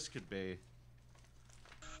what this could be.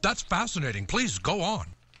 That's fascinating. Please go on.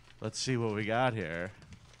 Let's see what we got here.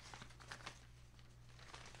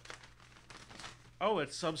 Oh,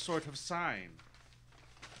 it's some sort of sign.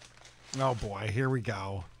 Oh, boy. Here we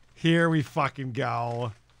go. Here we fucking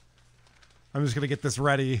go. I'm just going to get this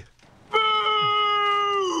ready.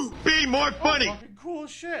 Be more funny. Oh, fucking cool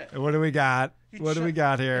shit. What do we got? What do we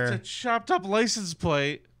got here? It's a chopped up license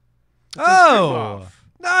plate. Oh,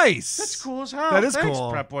 nice. That's cool as hell. That is Thanks,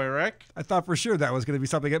 cool. Prep Boy Rick. I thought for sure that was going to be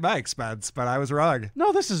something at my expense, but I was wrong.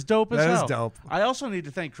 No, this is dope as hell. That is dope. I also need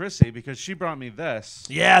to thank Chrissy because she brought me this.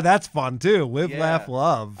 Yeah, that's fun too. Live, Yeah. laugh,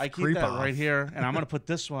 love. I keep Creep that off. right here, and I'm going to put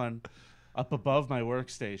this one up above my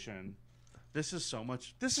workstation. This is so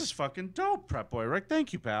much. This is fucking dope, Prep Boy Rick.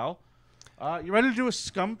 Thank you, pal. You ready to do a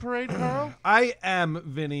scum parade, Carl? I am,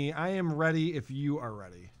 Vinny. I am ready if you are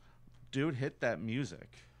ready. Dude, hit that music.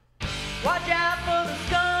 Watch out for the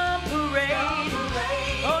scum parade.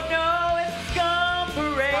 Oh no, it's the scum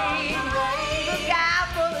parade. Look out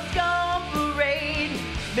for the scum parade.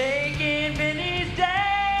 Making Vinny's day.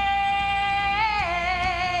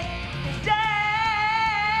 His day.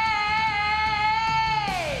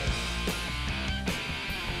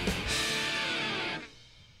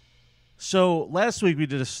 So last week we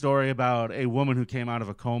did a story about a woman who came out of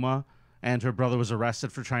a coma and her brother was arrested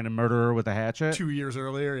for trying to murder her with a hatchet. 2 years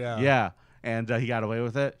earlier, yeah. Yeah, and he got away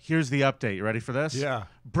with it. Here's the update. You ready for this? Yeah.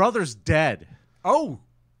 Brother's dead. Oh.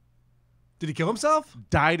 Did he kill himself?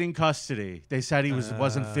 Died in custody. They said he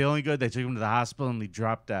wasn't feeling good. They took him to the hospital and he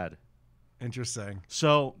dropped dead. Interesting.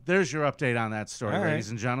 So there's your update on that story, All right.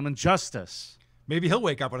 ladies and gentlemen. Justice. Maybe he'll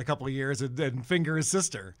wake up in a couple of years and finger his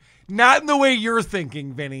sister. Not in the way you're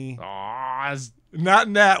thinking, Vinny. Not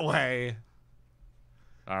in that way.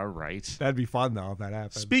 All right. That'd be fun, though, if that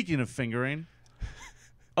happened. Speaking of fingering,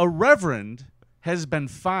 a reverend has been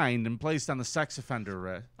fined and placed on the sex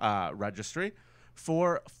offender registry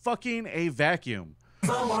for fucking a vacuum.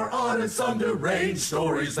 Some are on and some deranged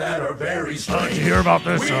stories that are very strange. You hear about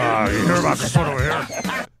this? You hear about this one over here?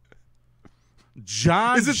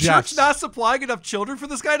 John Is the Jeffs. church not supplying enough children for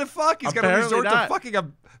this guy to fuck? He's got to Apparently resort not. to fucking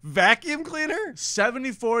a vacuum cleaner?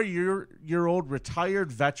 74-year-old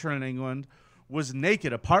retired veteran in England was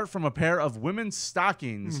naked apart from a pair of women's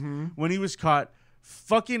stockings when he was caught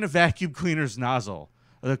fucking a vacuum cleaner's nozzle,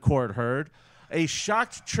 the court heard. A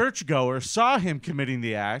shocked churchgoer saw him committing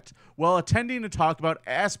the act while attending a talk about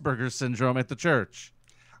Asperger's syndrome at the church.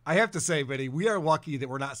 I have to say, Vinny, we are lucky that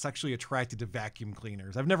we're not sexually attracted to vacuum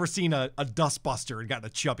cleaners. I've never seen a dustbuster and gotten a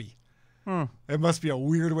chubby. It must be a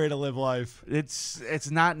weird way to live life. It's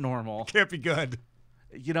not normal. Can't be good.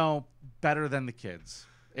 You know, better than the kids.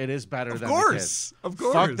 It is better than course. the kids. Of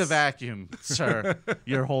course. Fuck the vacuum, sir.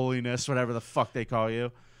 Your holiness, whatever the fuck they call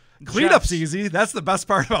you. Cleanup's Jeffs. easy. That's the best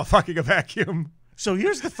part about fucking a vacuum. So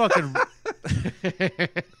here's the fucking...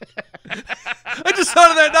 I just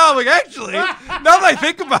thought of that now. I'm like, actually, now that I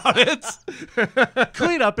think about it.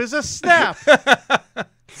 Cleanup is a snap.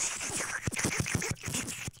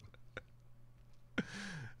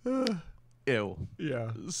 Ew.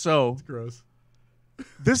 Yeah. So... It's gross.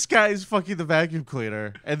 This guy's fucking the vacuum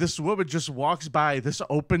cleaner, and this woman just walks by this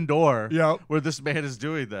open door where this man is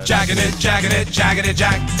doing this. Jacking it, jack.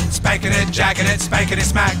 Spanking it, jacking it, spanking it,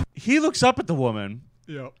 smack. He looks up at the woman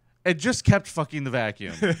Yep. and just kept fucking the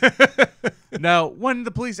vacuum. Now, when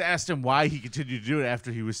the police asked him why he continued to do it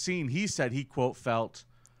after he was seen, he said he, quote, felt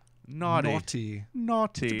naughty. It's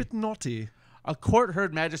a bit naughty. The court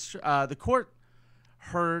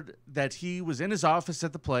heard that he was in his office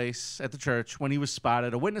at the church when he was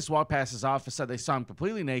spotted. A witness walked past his office, said they saw him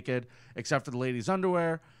completely naked except for the lady's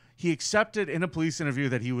underwear. He accepted in a police interview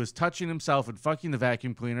that he was touching himself and fucking the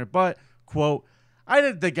vacuum cleaner, but, quote, I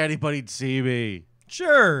didn't think anybody'd see me.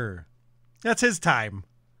 Sure. That's his time.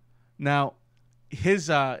 Now, his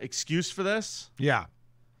excuse for this? Yeah.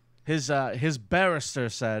 His barrister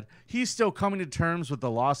said he's still coming to terms with the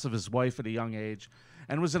loss of his wife at a young age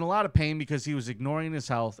and was in a lot of pain because he was ignoring his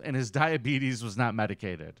health and his diabetes was not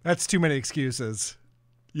medicated. That's too many excuses.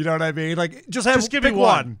 You know what I mean? Like, Give pick me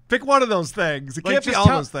one. Pick one of those things. It Like, can't be just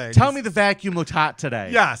all those things. Tell me the vacuum looked hot today.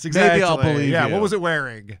 Yes, exactly. Maybe I'll believe Yeah, you. what was it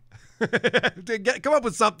wearing? Come up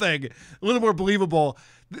with something a little more believable.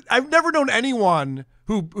 I've never known anyone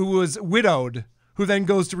who was widowed who then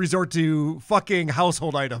goes to resort to fucking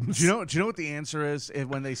household items. Do you know what the answer is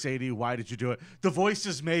when they say to you, why did you do it? The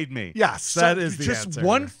voices made me. Yes, that is the just answer.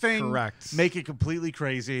 one thing. Correct. Make it completely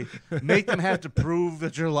crazy. Make them have to prove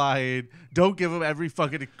that you're lying. Don't give them every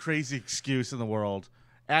fucking crazy excuse in the world.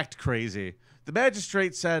 Act crazy. The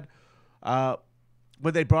magistrate said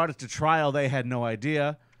when they brought it to trial, they had no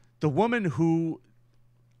idea. The woman who...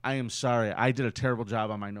 I am sorry. I did a terrible job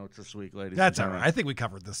on my notes this week, ladies. That's and all gentlemen. right. I think we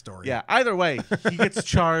covered this story. Yeah. Either way, he gets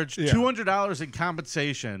charged Yeah. $200 in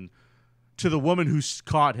compensation to the woman who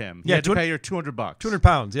caught him. He Yeah, had to pay her $200. 200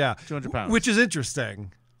 pounds, yeah. 200 pounds. Which is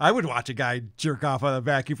interesting. I would watch a guy jerk off on a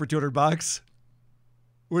vacuum for $200.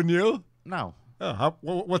 Wouldn't you? No. Oh,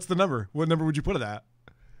 what's the number? What number would you put it at?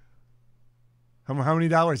 How many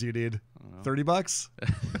dollars do you need? $30?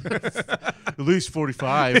 At least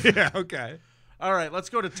 45. Yeah, okay. All right, let's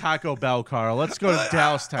go to Taco Bell, Carl. Let's go to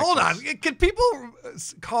Dallas, Texas. Hold on. Can people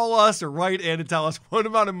call us or write in and tell us what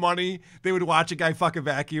amount of money they would watch a guy fuck a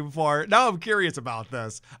vacuum for? Now I'm curious about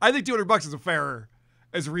this. I think $200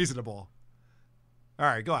 is reasonable. All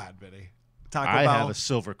right, go ahead, Vinny. Taco I Bell. have a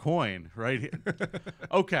silver coin right here.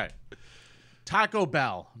 Okay. Taco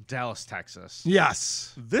Bell, Dallas, Texas.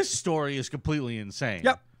 Yes. This story is completely insane.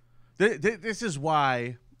 Yep. This is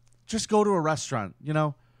why just go to a restaurant,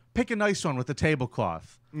 Pick a nice one with a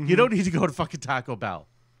tablecloth. Mm-hmm. You don't need to go to fucking Taco Bell.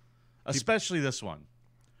 Especially this one.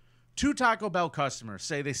 2 Taco Bell customers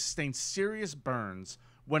say they sustained serious burns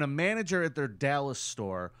when a manager at their Dallas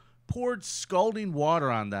store poured scalding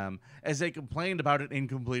water on them as they complained about an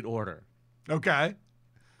incomplete order. Okay.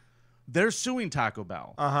 They're suing Taco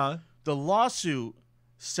Bell. Uh-huh. The lawsuit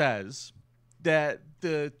says that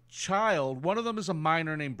the child, one of them is a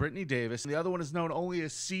minor named Brittany Davis, and the other one is known only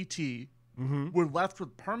as CT, were left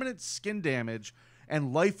with permanent skin damage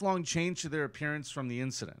and lifelong change to their appearance from the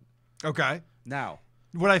incident. Okay. Now,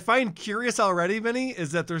 what I find curious already, Vinny,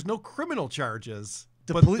 is that there's no criminal charges.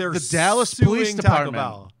 the they're Dallas suing Police Taco Department.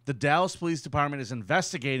 Bell. The Dallas Police Department is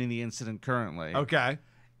investigating the incident currently. Okay.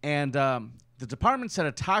 And the department said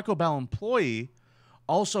a Taco Bell employee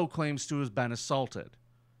also claims to have been assaulted.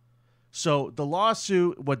 So the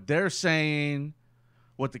lawsuit, what they're saying,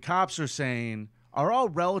 what the cops are saying, are all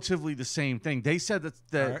relatively the same thing. They said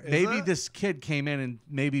that maybe this kid came in and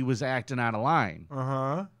maybe was acting out of line.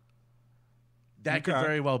 Uh-huh. That could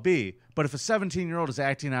very well be. But if a 17-year-old is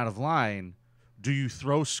acting out of line, Do you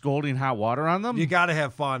throw scalding hot water on them? You got to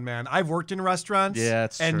have fun, man. I've worked in restaurants. Yeah,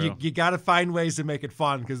 it's and true. you got to find ways to make it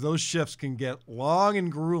fun because those shifts can get long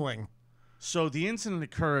and grueling. So the incident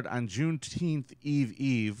occurred on Juneteenth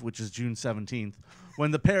Eve, which is June 17th, when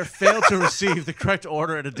the pair failed to receive the correct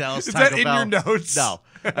order at a Dallas Is Taco that in Bell. your notes? No.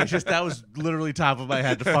 That was literally top of my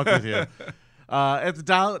head to fuck with you. At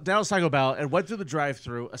the Dallas Taco Bell and went through the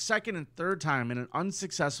drive-thru a second and third time in an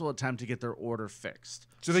unsuccessful attempt to get their order fixed.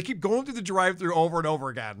 So they keep going through the drive-thru over and over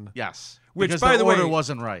again. Yes. Which, because by the the way, order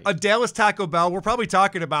wasn't right. A Dallas Taco Bell, we're probably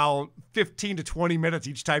talking about 15 to 20 minutes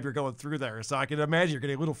each time you're going through there. So I can imagine you're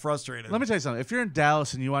getting a little frustrated. Let me tell you something. If you're in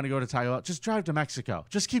Dallas and you want to go to Taco Bell, just drive to Mexico.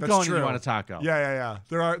 Just keep That's going true. and you want a taco. Yeah.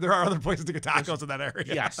 There are other places to get tacos in that area.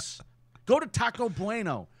 Yes. Go to Taco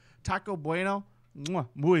Bueno. Taco Bueno,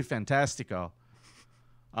 muy fantastico.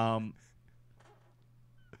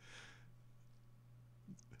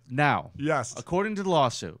 Now, yes, according to the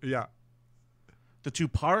lawsuit, yeah, the two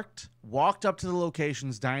walked up to the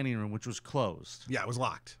location's dining room, which was closed. Yeah, it was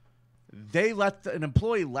locked. An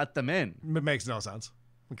employee let them in. It makes no sense.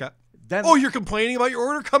 Okay. Then, you're complaining about your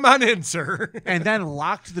order? Come on in, sir. And then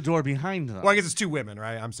locked the door behind them. Well, I guess it's two women,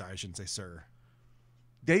 right? I'm sorry, I shouldn't say sir.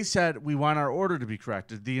 They said, we want our order to be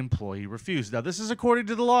corrected. The employee refused. Now, this is according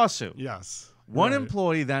to the lawsuit. Yes. One right.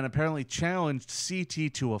 employee then apparently challenged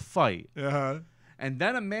CT to a fight. Uh-huh. And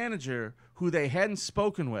then a manager who they hadn't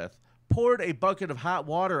spoken with poured a bucket of hot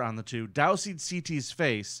water on the two, dousing CT's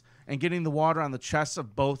face, and getting the water on the chests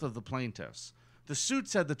of both of the plaintiffs. The suit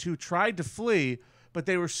said the two tried to flee, but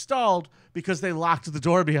they were stalled because they locked the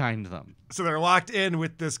door behind them. So they're locked in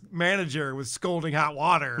with this manager with scalding hot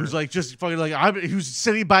water. Who's like just fucking like who's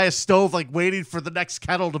sitting by a stove like waiting for the next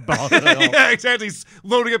kettle to boil. Yeah, exactly. He's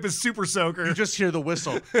loading up his super soaker. You just hear the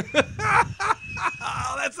whistle.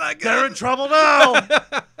 Oh, that's not good. They're in trouble now.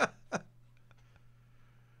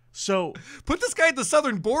 So put this guy at the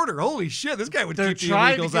southern border. Holy shit, this guy would keep the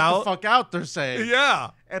trying to illegals get out. the fuck out, they're saying.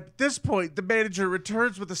 Yeah. At this point, the manager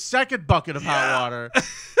returns with a second bucket of hot water.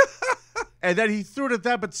 And then he threw it at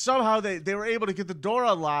them, but somehow they were able to get the door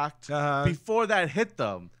unlocked before that hit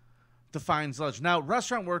them. The fines alleged. Now,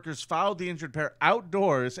 restaurant workers followed the injured pair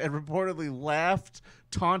outdoors and reportedly laughed,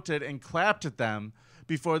 taunted, and clapped at them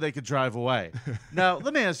before they could drive away. Now,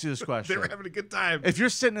 let me ask you this question. They were having a good time. If you're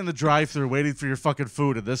sitting in the drive-thru waiting for your fucking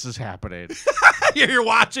food and this is happening. You're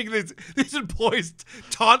watching these employees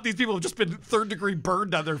taunt these people who've just been third-degree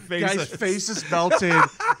burned on their faces. Guys' faces melted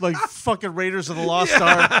like fucking Raiders of the Lost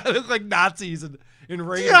Ark. They look like Nazis in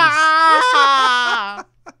Raiders. Yeah!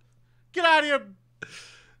 Get out of here,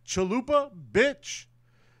 chalupa, bitch.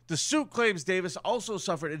 The suit claims Davis also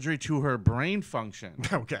suffered injury to her brain function.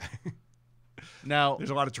 Okay. Now, there's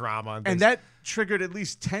a lot of trauma. And that triggered at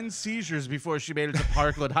least 10 seizures before she made it to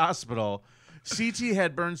Parkland Hospital. CT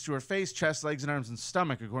had burns to her face, chest, legs, and arms, and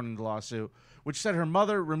stomach, according to the lawsuit, which said her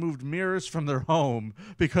mother removed mirrors from their home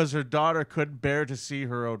because her daughter couldn't bear to see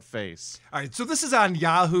her own face. All right, so this is on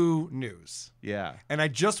Yahoo News. Yeah. And I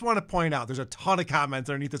just want to point out, there's a ton of comments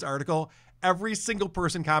underneath this article. Every single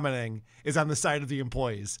person commenting is on the side of the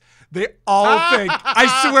employees. They all think,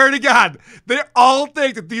 I swear to God, they all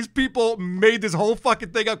think that these people made this whole fucking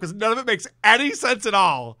thing up because none of it makes any sense at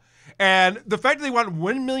all. And the fact that they want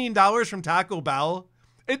 $1 million from Taco Bell,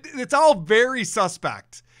 it's all very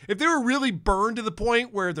suspect. If they were really burned to the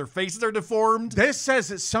point where their faces are deformed. This says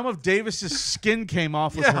that some of Davis's skin came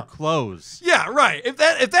off with her clothes. Yeah, right.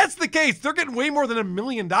 If that's the case, they're getting way more than $1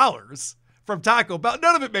 million from Taco Bell.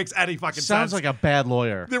 None of it makes any fucking sense. Sounds like a bad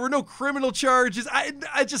lawyer. There were no criminal charges.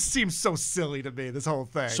 It just seems so silly to me, this whole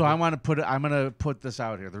thing. So I'm going to put this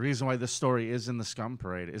out here. The reason why this story is in the scum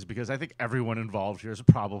parade is because I think everyone involved here is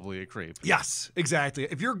probably a creep. Yes, exactly.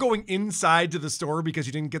 If you're going inside to the store because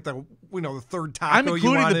you didn't get the third taco I'm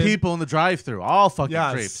including the people in the drive-thru. All fucking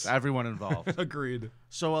creeps. Everyone involved. Agreed.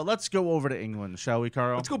 So let's go over to England, shall we,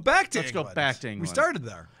 Carl? Let's go back to England. Go back to England. We started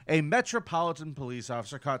there. A Metropolitan Police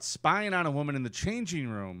officer caught spying on a woman in the changing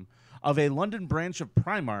room of a London branch of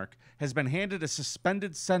Primark has been handed a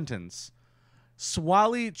suspended sentence.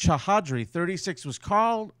 Swali Chahadri, 36, was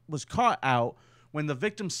caught out when the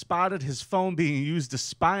victim spotted his phone being used to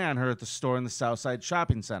spy on her at the store in the Southside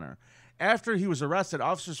Shopping Center. After he was arrested,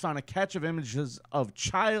 officers found a catch of images of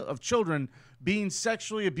children being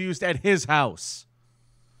sexually abused at his house,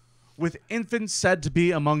 with infants said to be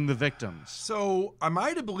among the victims. So, am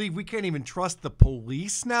I to believe we can't even trust the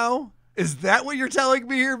police now? Is that what you're telling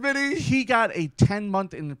me here, Vinny? He got a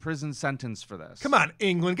 10-month in prison sentence for this. Come on,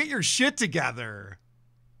 England, get your shit together.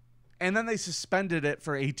 And then they suspended it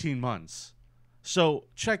for 18 months. So,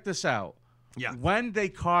 check this out. Yeah. When they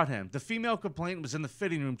caught him, the female complainant was in the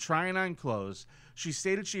fitting room trying on clothes. She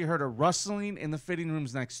stated she heard a rustling in the fitting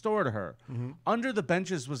rooms next door to her. Mhm. Under the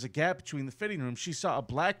benches was a gap between the fitting rooms. She saw a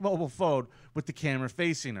black mobile phone with the camera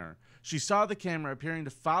facing her. She saw the camera appearing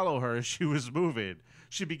to follow her as she was moving.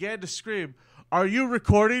 She began to scream, "Are you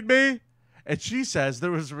recording me?" And she says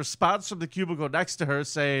there was a response from the cubicle next to her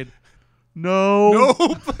saying, "No." Nope.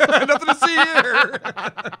 Nothing to see here.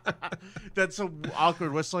 That's some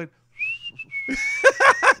awkward whistling.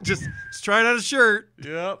 just trying on a shirt.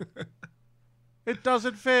 Yep. It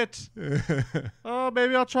doesn't fit. Oh,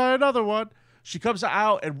 maybe I'll try another one. She comes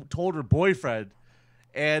out and told her boyfriend.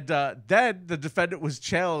 And then the defendant was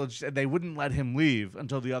challenged, and they wouldn't let him leave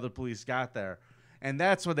until the other police got there. And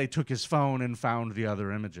that's when they took his phone and found the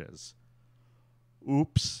other images.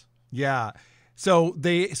 Oops. Yeah. So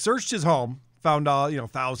they searched his home, found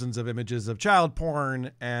thousands of images of child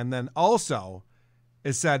porn, and then also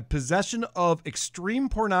it said possession of extreme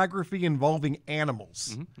pornography involving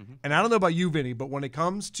animals. And I don't know about you, Vinny, but when it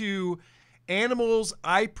comes to animals,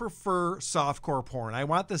 I prefer softcore porn. I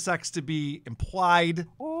want the sex to be implied.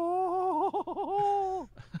 I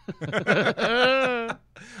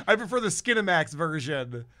prefer the Skinamax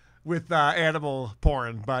version with animal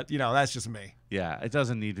porn, but that's just me. Yeah, it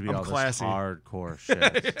doesn't need to be all classy. this hardcore shit.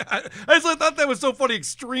 I just thought that was so funny.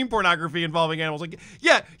 Extreme pornography involving animals. Like,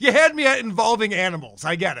 yeah, you had me at involving animals.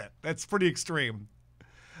 I get it. That's pretty extreme.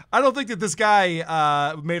 I don't think that this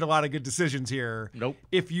guy made a lot of good decisions here. Nope.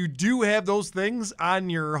 If you do have those things on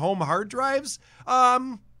your home hard drives, try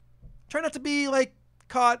not to be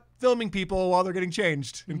caught filming people while they're getting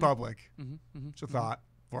changed in public. It's a thought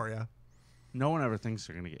for you. No one ever thinks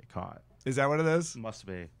they're going to get caught. Is that what it is? Must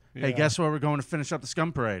be. Yeah. Hey, guess where we're going to finish up the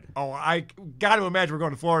scum parade? Oh, I got to imagine we're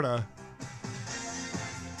going to Florida.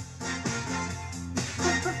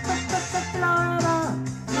 Florida,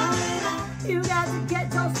 you got to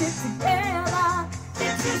get your shit together.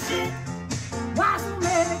 Get your shit. Why so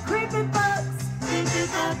many creepy bugs?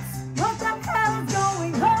 What the hell is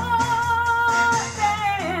going on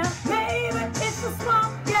there? Maybe it's the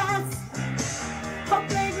swamp gas. Hope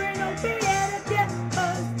they green don't be at it yet.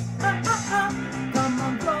 Come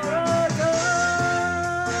on, Florida.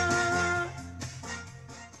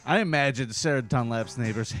 I imagine Sarah Dunlap's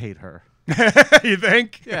neighbors hate her. You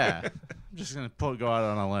think? Yeah. I'm just going to go out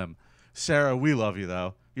on a limb. Sarah, we love you,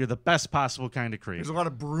 though. You're the best possible kind of creep. There's a lot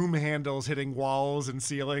of broom handles hitting walls and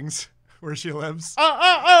ceilings where she lives.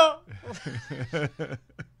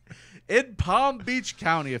 In Palm Beach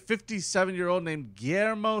County, a 57-year-old named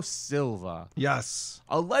Guillermo Silva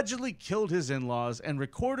allegedly killed his in-laws and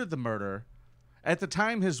recorded the murder at the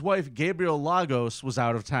time his wife, Gabriel Lagos, was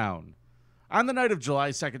out of town. On the night of July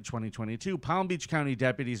 2nd, 2022, Palm Beach County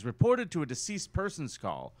deputies reported to a deceased person's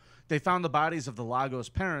call. They found the bodies of the Lagos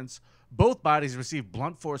parents. Both bodies received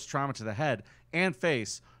blunt force trauma to the head and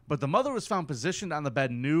face, but the mother was found positioned on the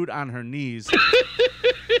bed nude on her knees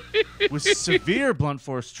with severe blunt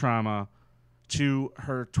force trauma to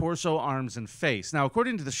her torso, arms, and face. Now,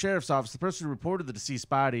 according to the sheriff's office, the person who reported the deceased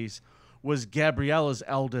bodies was Gabriella's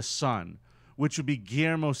eldest son, which would be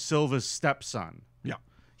Guillermo Silva's stepson. Yeah.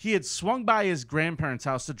 He had swung by his grandparents'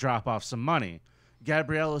 house to drop off some money.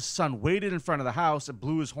 Gabriella's son waited in front of the house and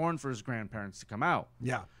blew his horn for his grandparents to come out.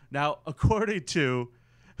 Yeah. Now, according to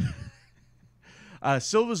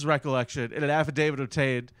Silva's recollection, in an affidavit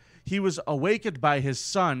obtained, he was awakened by his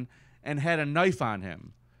son and had a knife on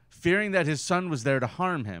him. Fearing that his son was there to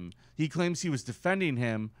harm him, he claims he was defending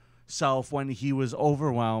himself when he was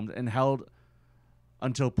overwhelmed and held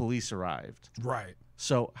until police arrived. Right.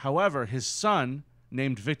 So, however, his son,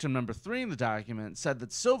 named victim number 3 in the document, said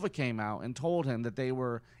that Silva came out and told him that they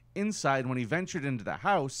were inside when he ventured into the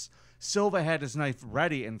house. Silva had his knife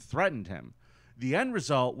ready and threatened him. The end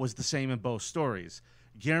result was the same in both stories.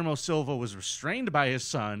 Guillermo Silva was restrained by his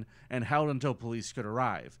son and held until police could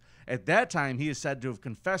arrive. At that time, he is said to have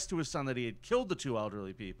confessed to his son that he had killed the 2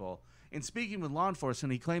 elderly people. In speaking with law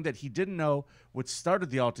enforcement, he claimed that he didn't know what started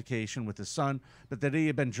the altercation with his son, but that he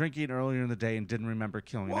had been drinking earlier in the day and didn't remember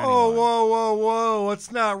killing anyone. Whoa.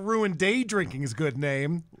 Let's not ruin day drinking's good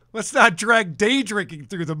name. Let's not drag day drinking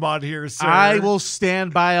through the mud here, sir. I will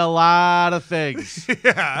stand by a lot of things.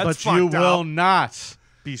 Yeah, but you will not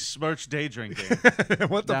besmirch day drinking.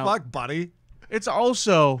 What the fuck, buddy? It's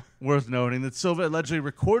also worth noting that Silva allegedly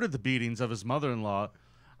recorded the beatings of his mother-in-law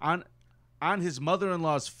on his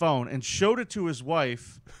mother-in-law's phone and showed it to his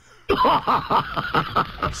wife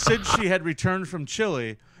since she had returned from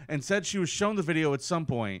Chile, and said she was shown the video at some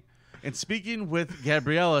point. and speaking with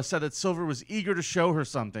Gabriella, said that Silver was eager to show her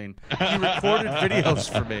something. He recorded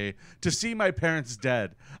videos for me to see my parents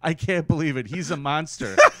dead. I can't believe it. He's a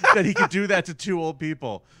monster that he could do that to two old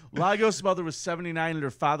people. Lagos' mother was 79 and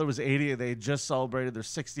her father was 80, and they had just celebrated their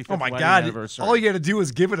 65th Oh my wedding God! anniversary. All you had to do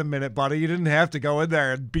was give it a minute, buddy. You didn't have to go in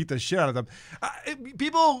there and beat the shit out of them.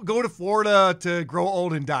 People go to Florida to grow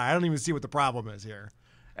old and die. I don't even see what the problem is here.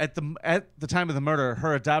 At the time of the murder,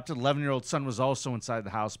 her adopted 11-year-old son was also inside the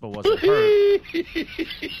house but wasn't hurt.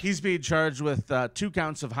 He's being charged with 2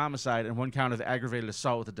 counts of homicide and 1 count of aggravated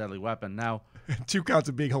assault with a deadly weapon. Now, 2 counts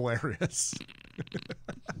of being hilarious.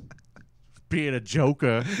 Being a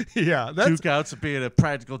joker. Yeah. 2 counts of being a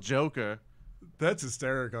practical joker. That's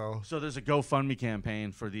hysterical. So there's a GoFundMe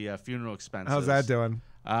campaign for the funeral expenses. How's that doing?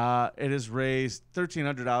 It has raised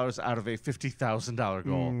 $1,300 out of a $50,000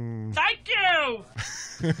 goal. Thank you.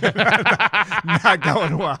 Not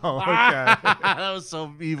going well. Okay. That was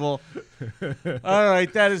so evil. All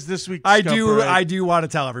right, that is this week's I Scump do want to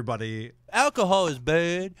tell everybody, alcohol is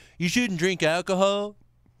bad. You shouldn't drink alcohol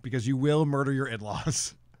because you will murder your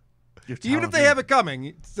in-laws. You're Even if they telling me. have it coming,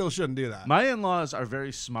 you still shouldn't do that. My in-laws are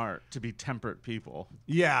very smart to be temperate people.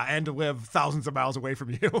 Yeah, and to live thousands of miles away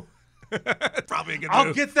from you. Probably a good I'll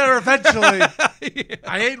move. get there eventually. Yeah.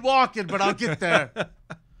 I ain't walking, but I'll get there.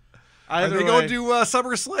 Are they going to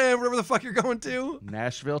SummerSlam, whatever the fuck you're going to?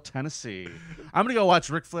 Nashville, Tennessee. I'm going to go watch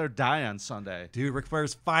Ric Flair die on Sunday. Dude, Ric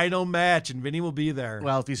Flair's final match, and Vinny will be there.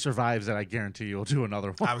 Well, if he survives it, I guarantee you we'll do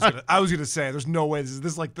another one. I was gonna say, there's no way. This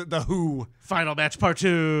is like the Who. Final match part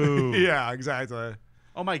 2. Yeah, exactly.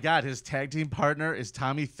 Oh, my God. His tag team partner is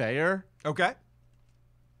Tommy Thayer. Okay.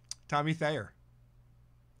 Tommy Thayer.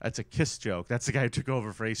 That's a Kiss joke. That's the guy who took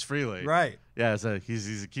over for Ace Frehley. Right. Yeah,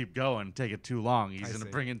 he's a keep going, take it too long. He's I going to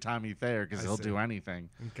see. bring in Tommy Thayer because I he'll see. do anything.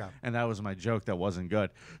 Okay. And that was my joke that wasn't good.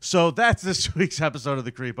 So that's this week's episode of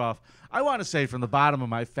The Creep Off. I want to say from the bottom of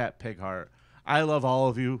my fat pig heart, I love all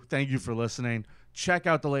of you. Thank you for listening. Check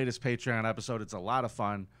out the latest Patreon episode. It's a lot of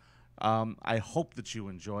fun. I hope that you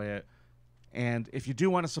enjoy it. And if you do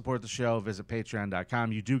want to support the show, visit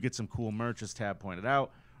patreon.com. You do get some cool merch, as Tab pointed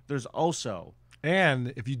out. There's also...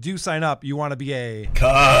 And if you do sign up, you want to be a...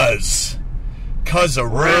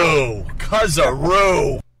 Cuz-a-roo.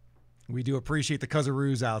 We do appreciate the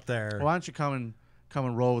Cuz-a-roos out there. Why don't you come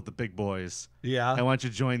and roll with the big boys? Yeah. I want you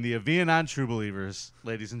to join the Avianon True Believers,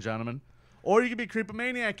 ladies and gentlemen. Or you could be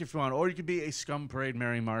Creepomaniac if you want. Or you could be a Scum Parade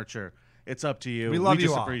Merry Marcher. It's up to you. We love you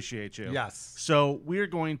just all. appreciate you. Yes. So we're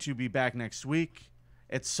going to be back next week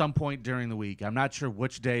at some point during the week. I'm not sure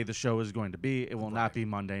which day the show is going to be. It will not be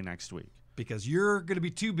Monday next week. Because you're going to be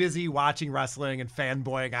too busy watching wrestling and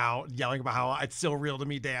fanboying out, and yelling about how it's still real to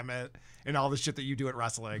me, damn it, and all the shit that you do at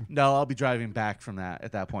wrestling. No, I'll be driving back from that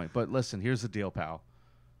at that point. But listen, here's the deal, pal.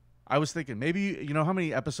 I was thinking maybe, you know how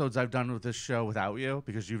many episodes I've done with this show without you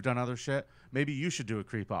because you've done other shit? Maybe you should do a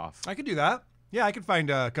creep off. I could do that. Yeah, I could find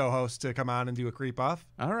a co-host to come on and do a creep off.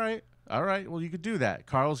 All right. Well, you could do that.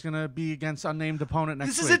 Carl's going to be against unnamed opponent next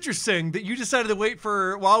week. This is interesting that you decided to wait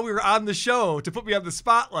for while we were on the show to put me on the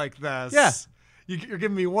spot like this. Yeah. You're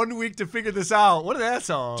giving me 1 week to figure this out. What an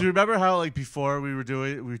asshole. Do you remember how, like, before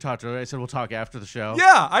we talked earlier, I said we'll talk after the show?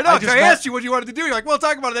 Yeah, I know. 'Cause I met- asked you what you wanted to do. You're like, well,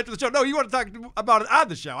 talk about it after the show. No, you want to talk about it on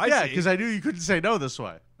the show. Yeah, see. because I knew you couldn't say no this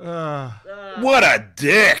way. What a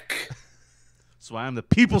dick. That's why I'm the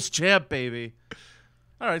people's champ, baby.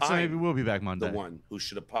 All right, so I'm maybe we'll be back Monday. The one who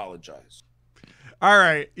should apologize. All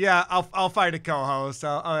right. Yeah, I'll find a co-host.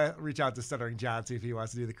 I'll reach out to Stuttering John, see if he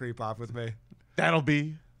wants to do the creep off with me. That'll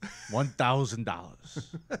be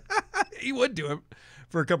 $1,000. He would do it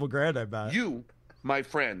for a couple grand, I bet. You, my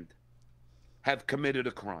friend, have committed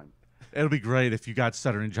a crime. It'll be great if you got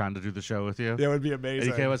Stuttering John to do the show with you. That would be And amazing.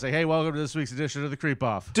 you came and say, hey, welcome to this week's edition of The Creep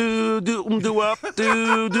Off. Do up.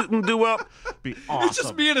 Be awesome. It's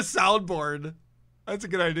just me and a soundboard. That's a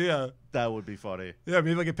good idea. That would be funny. Yeah,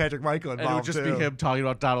 maybe like a Patrick Michael involved And it would just too. be him talking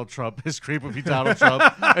about Donald Trump. His creep would be Donald Trump.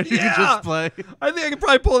 And you could just play. I think I could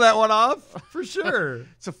probably pull that one off for sure.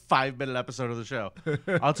 It's a 5-minute episode of the show.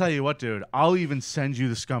 I'll tell you what, dude. I'll even send you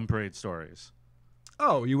the Scum Parade stories.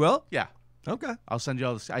 Oh, you will? Yeah. Okay. I'll send you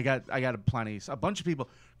all this. I got plenty. A bunch of people.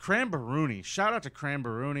 Cranberuni. Shout out to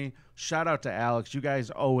Cranberuni. Shout out to Alex. You guys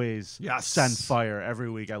always send fire every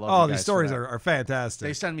week. I love you guys. These for stories that. are fantastic.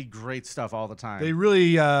 They send me great stuff all the time. They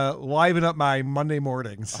really liven up my Monday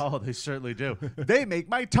mornings. Oh, they certainly do. They make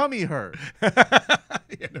my tummy hurt.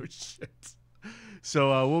 Yeah, no shit.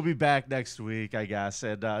 So we'll be back next week, I guess.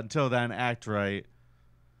 And until then, act right.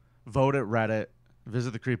 Vote at Reddit.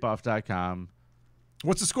 Visit thecreepoff.com.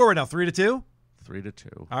 What's the score right now? 3-2?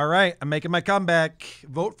 3-2. All right. I'm making my comeback.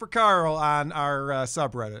 Vote for Karl on our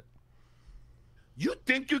subreddit. You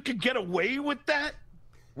think you could get away with that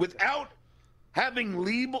without having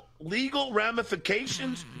legal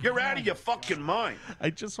ramifications? You're out of your fucking mind.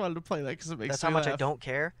 I just wanted to play that because it makes That's me how much I laugh. don't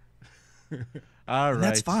care. All right.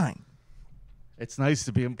 That's fine. It's nice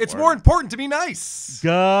to be important. It's more important to be nice.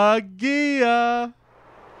 Gagia.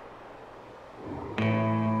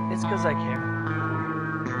 It's because I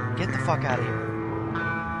care. Get the fuck out of here.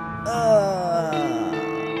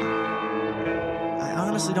 I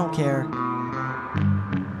honestly don't care.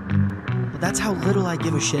 But that's how little I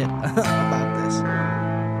give a shit about this.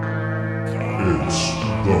 It's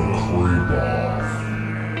the Creep-Off.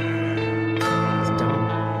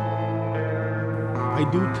 I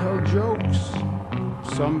do tell jokes,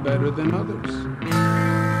 some better than others.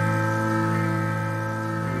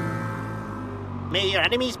 May your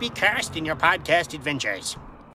enemies be cursed in your podcast adventures.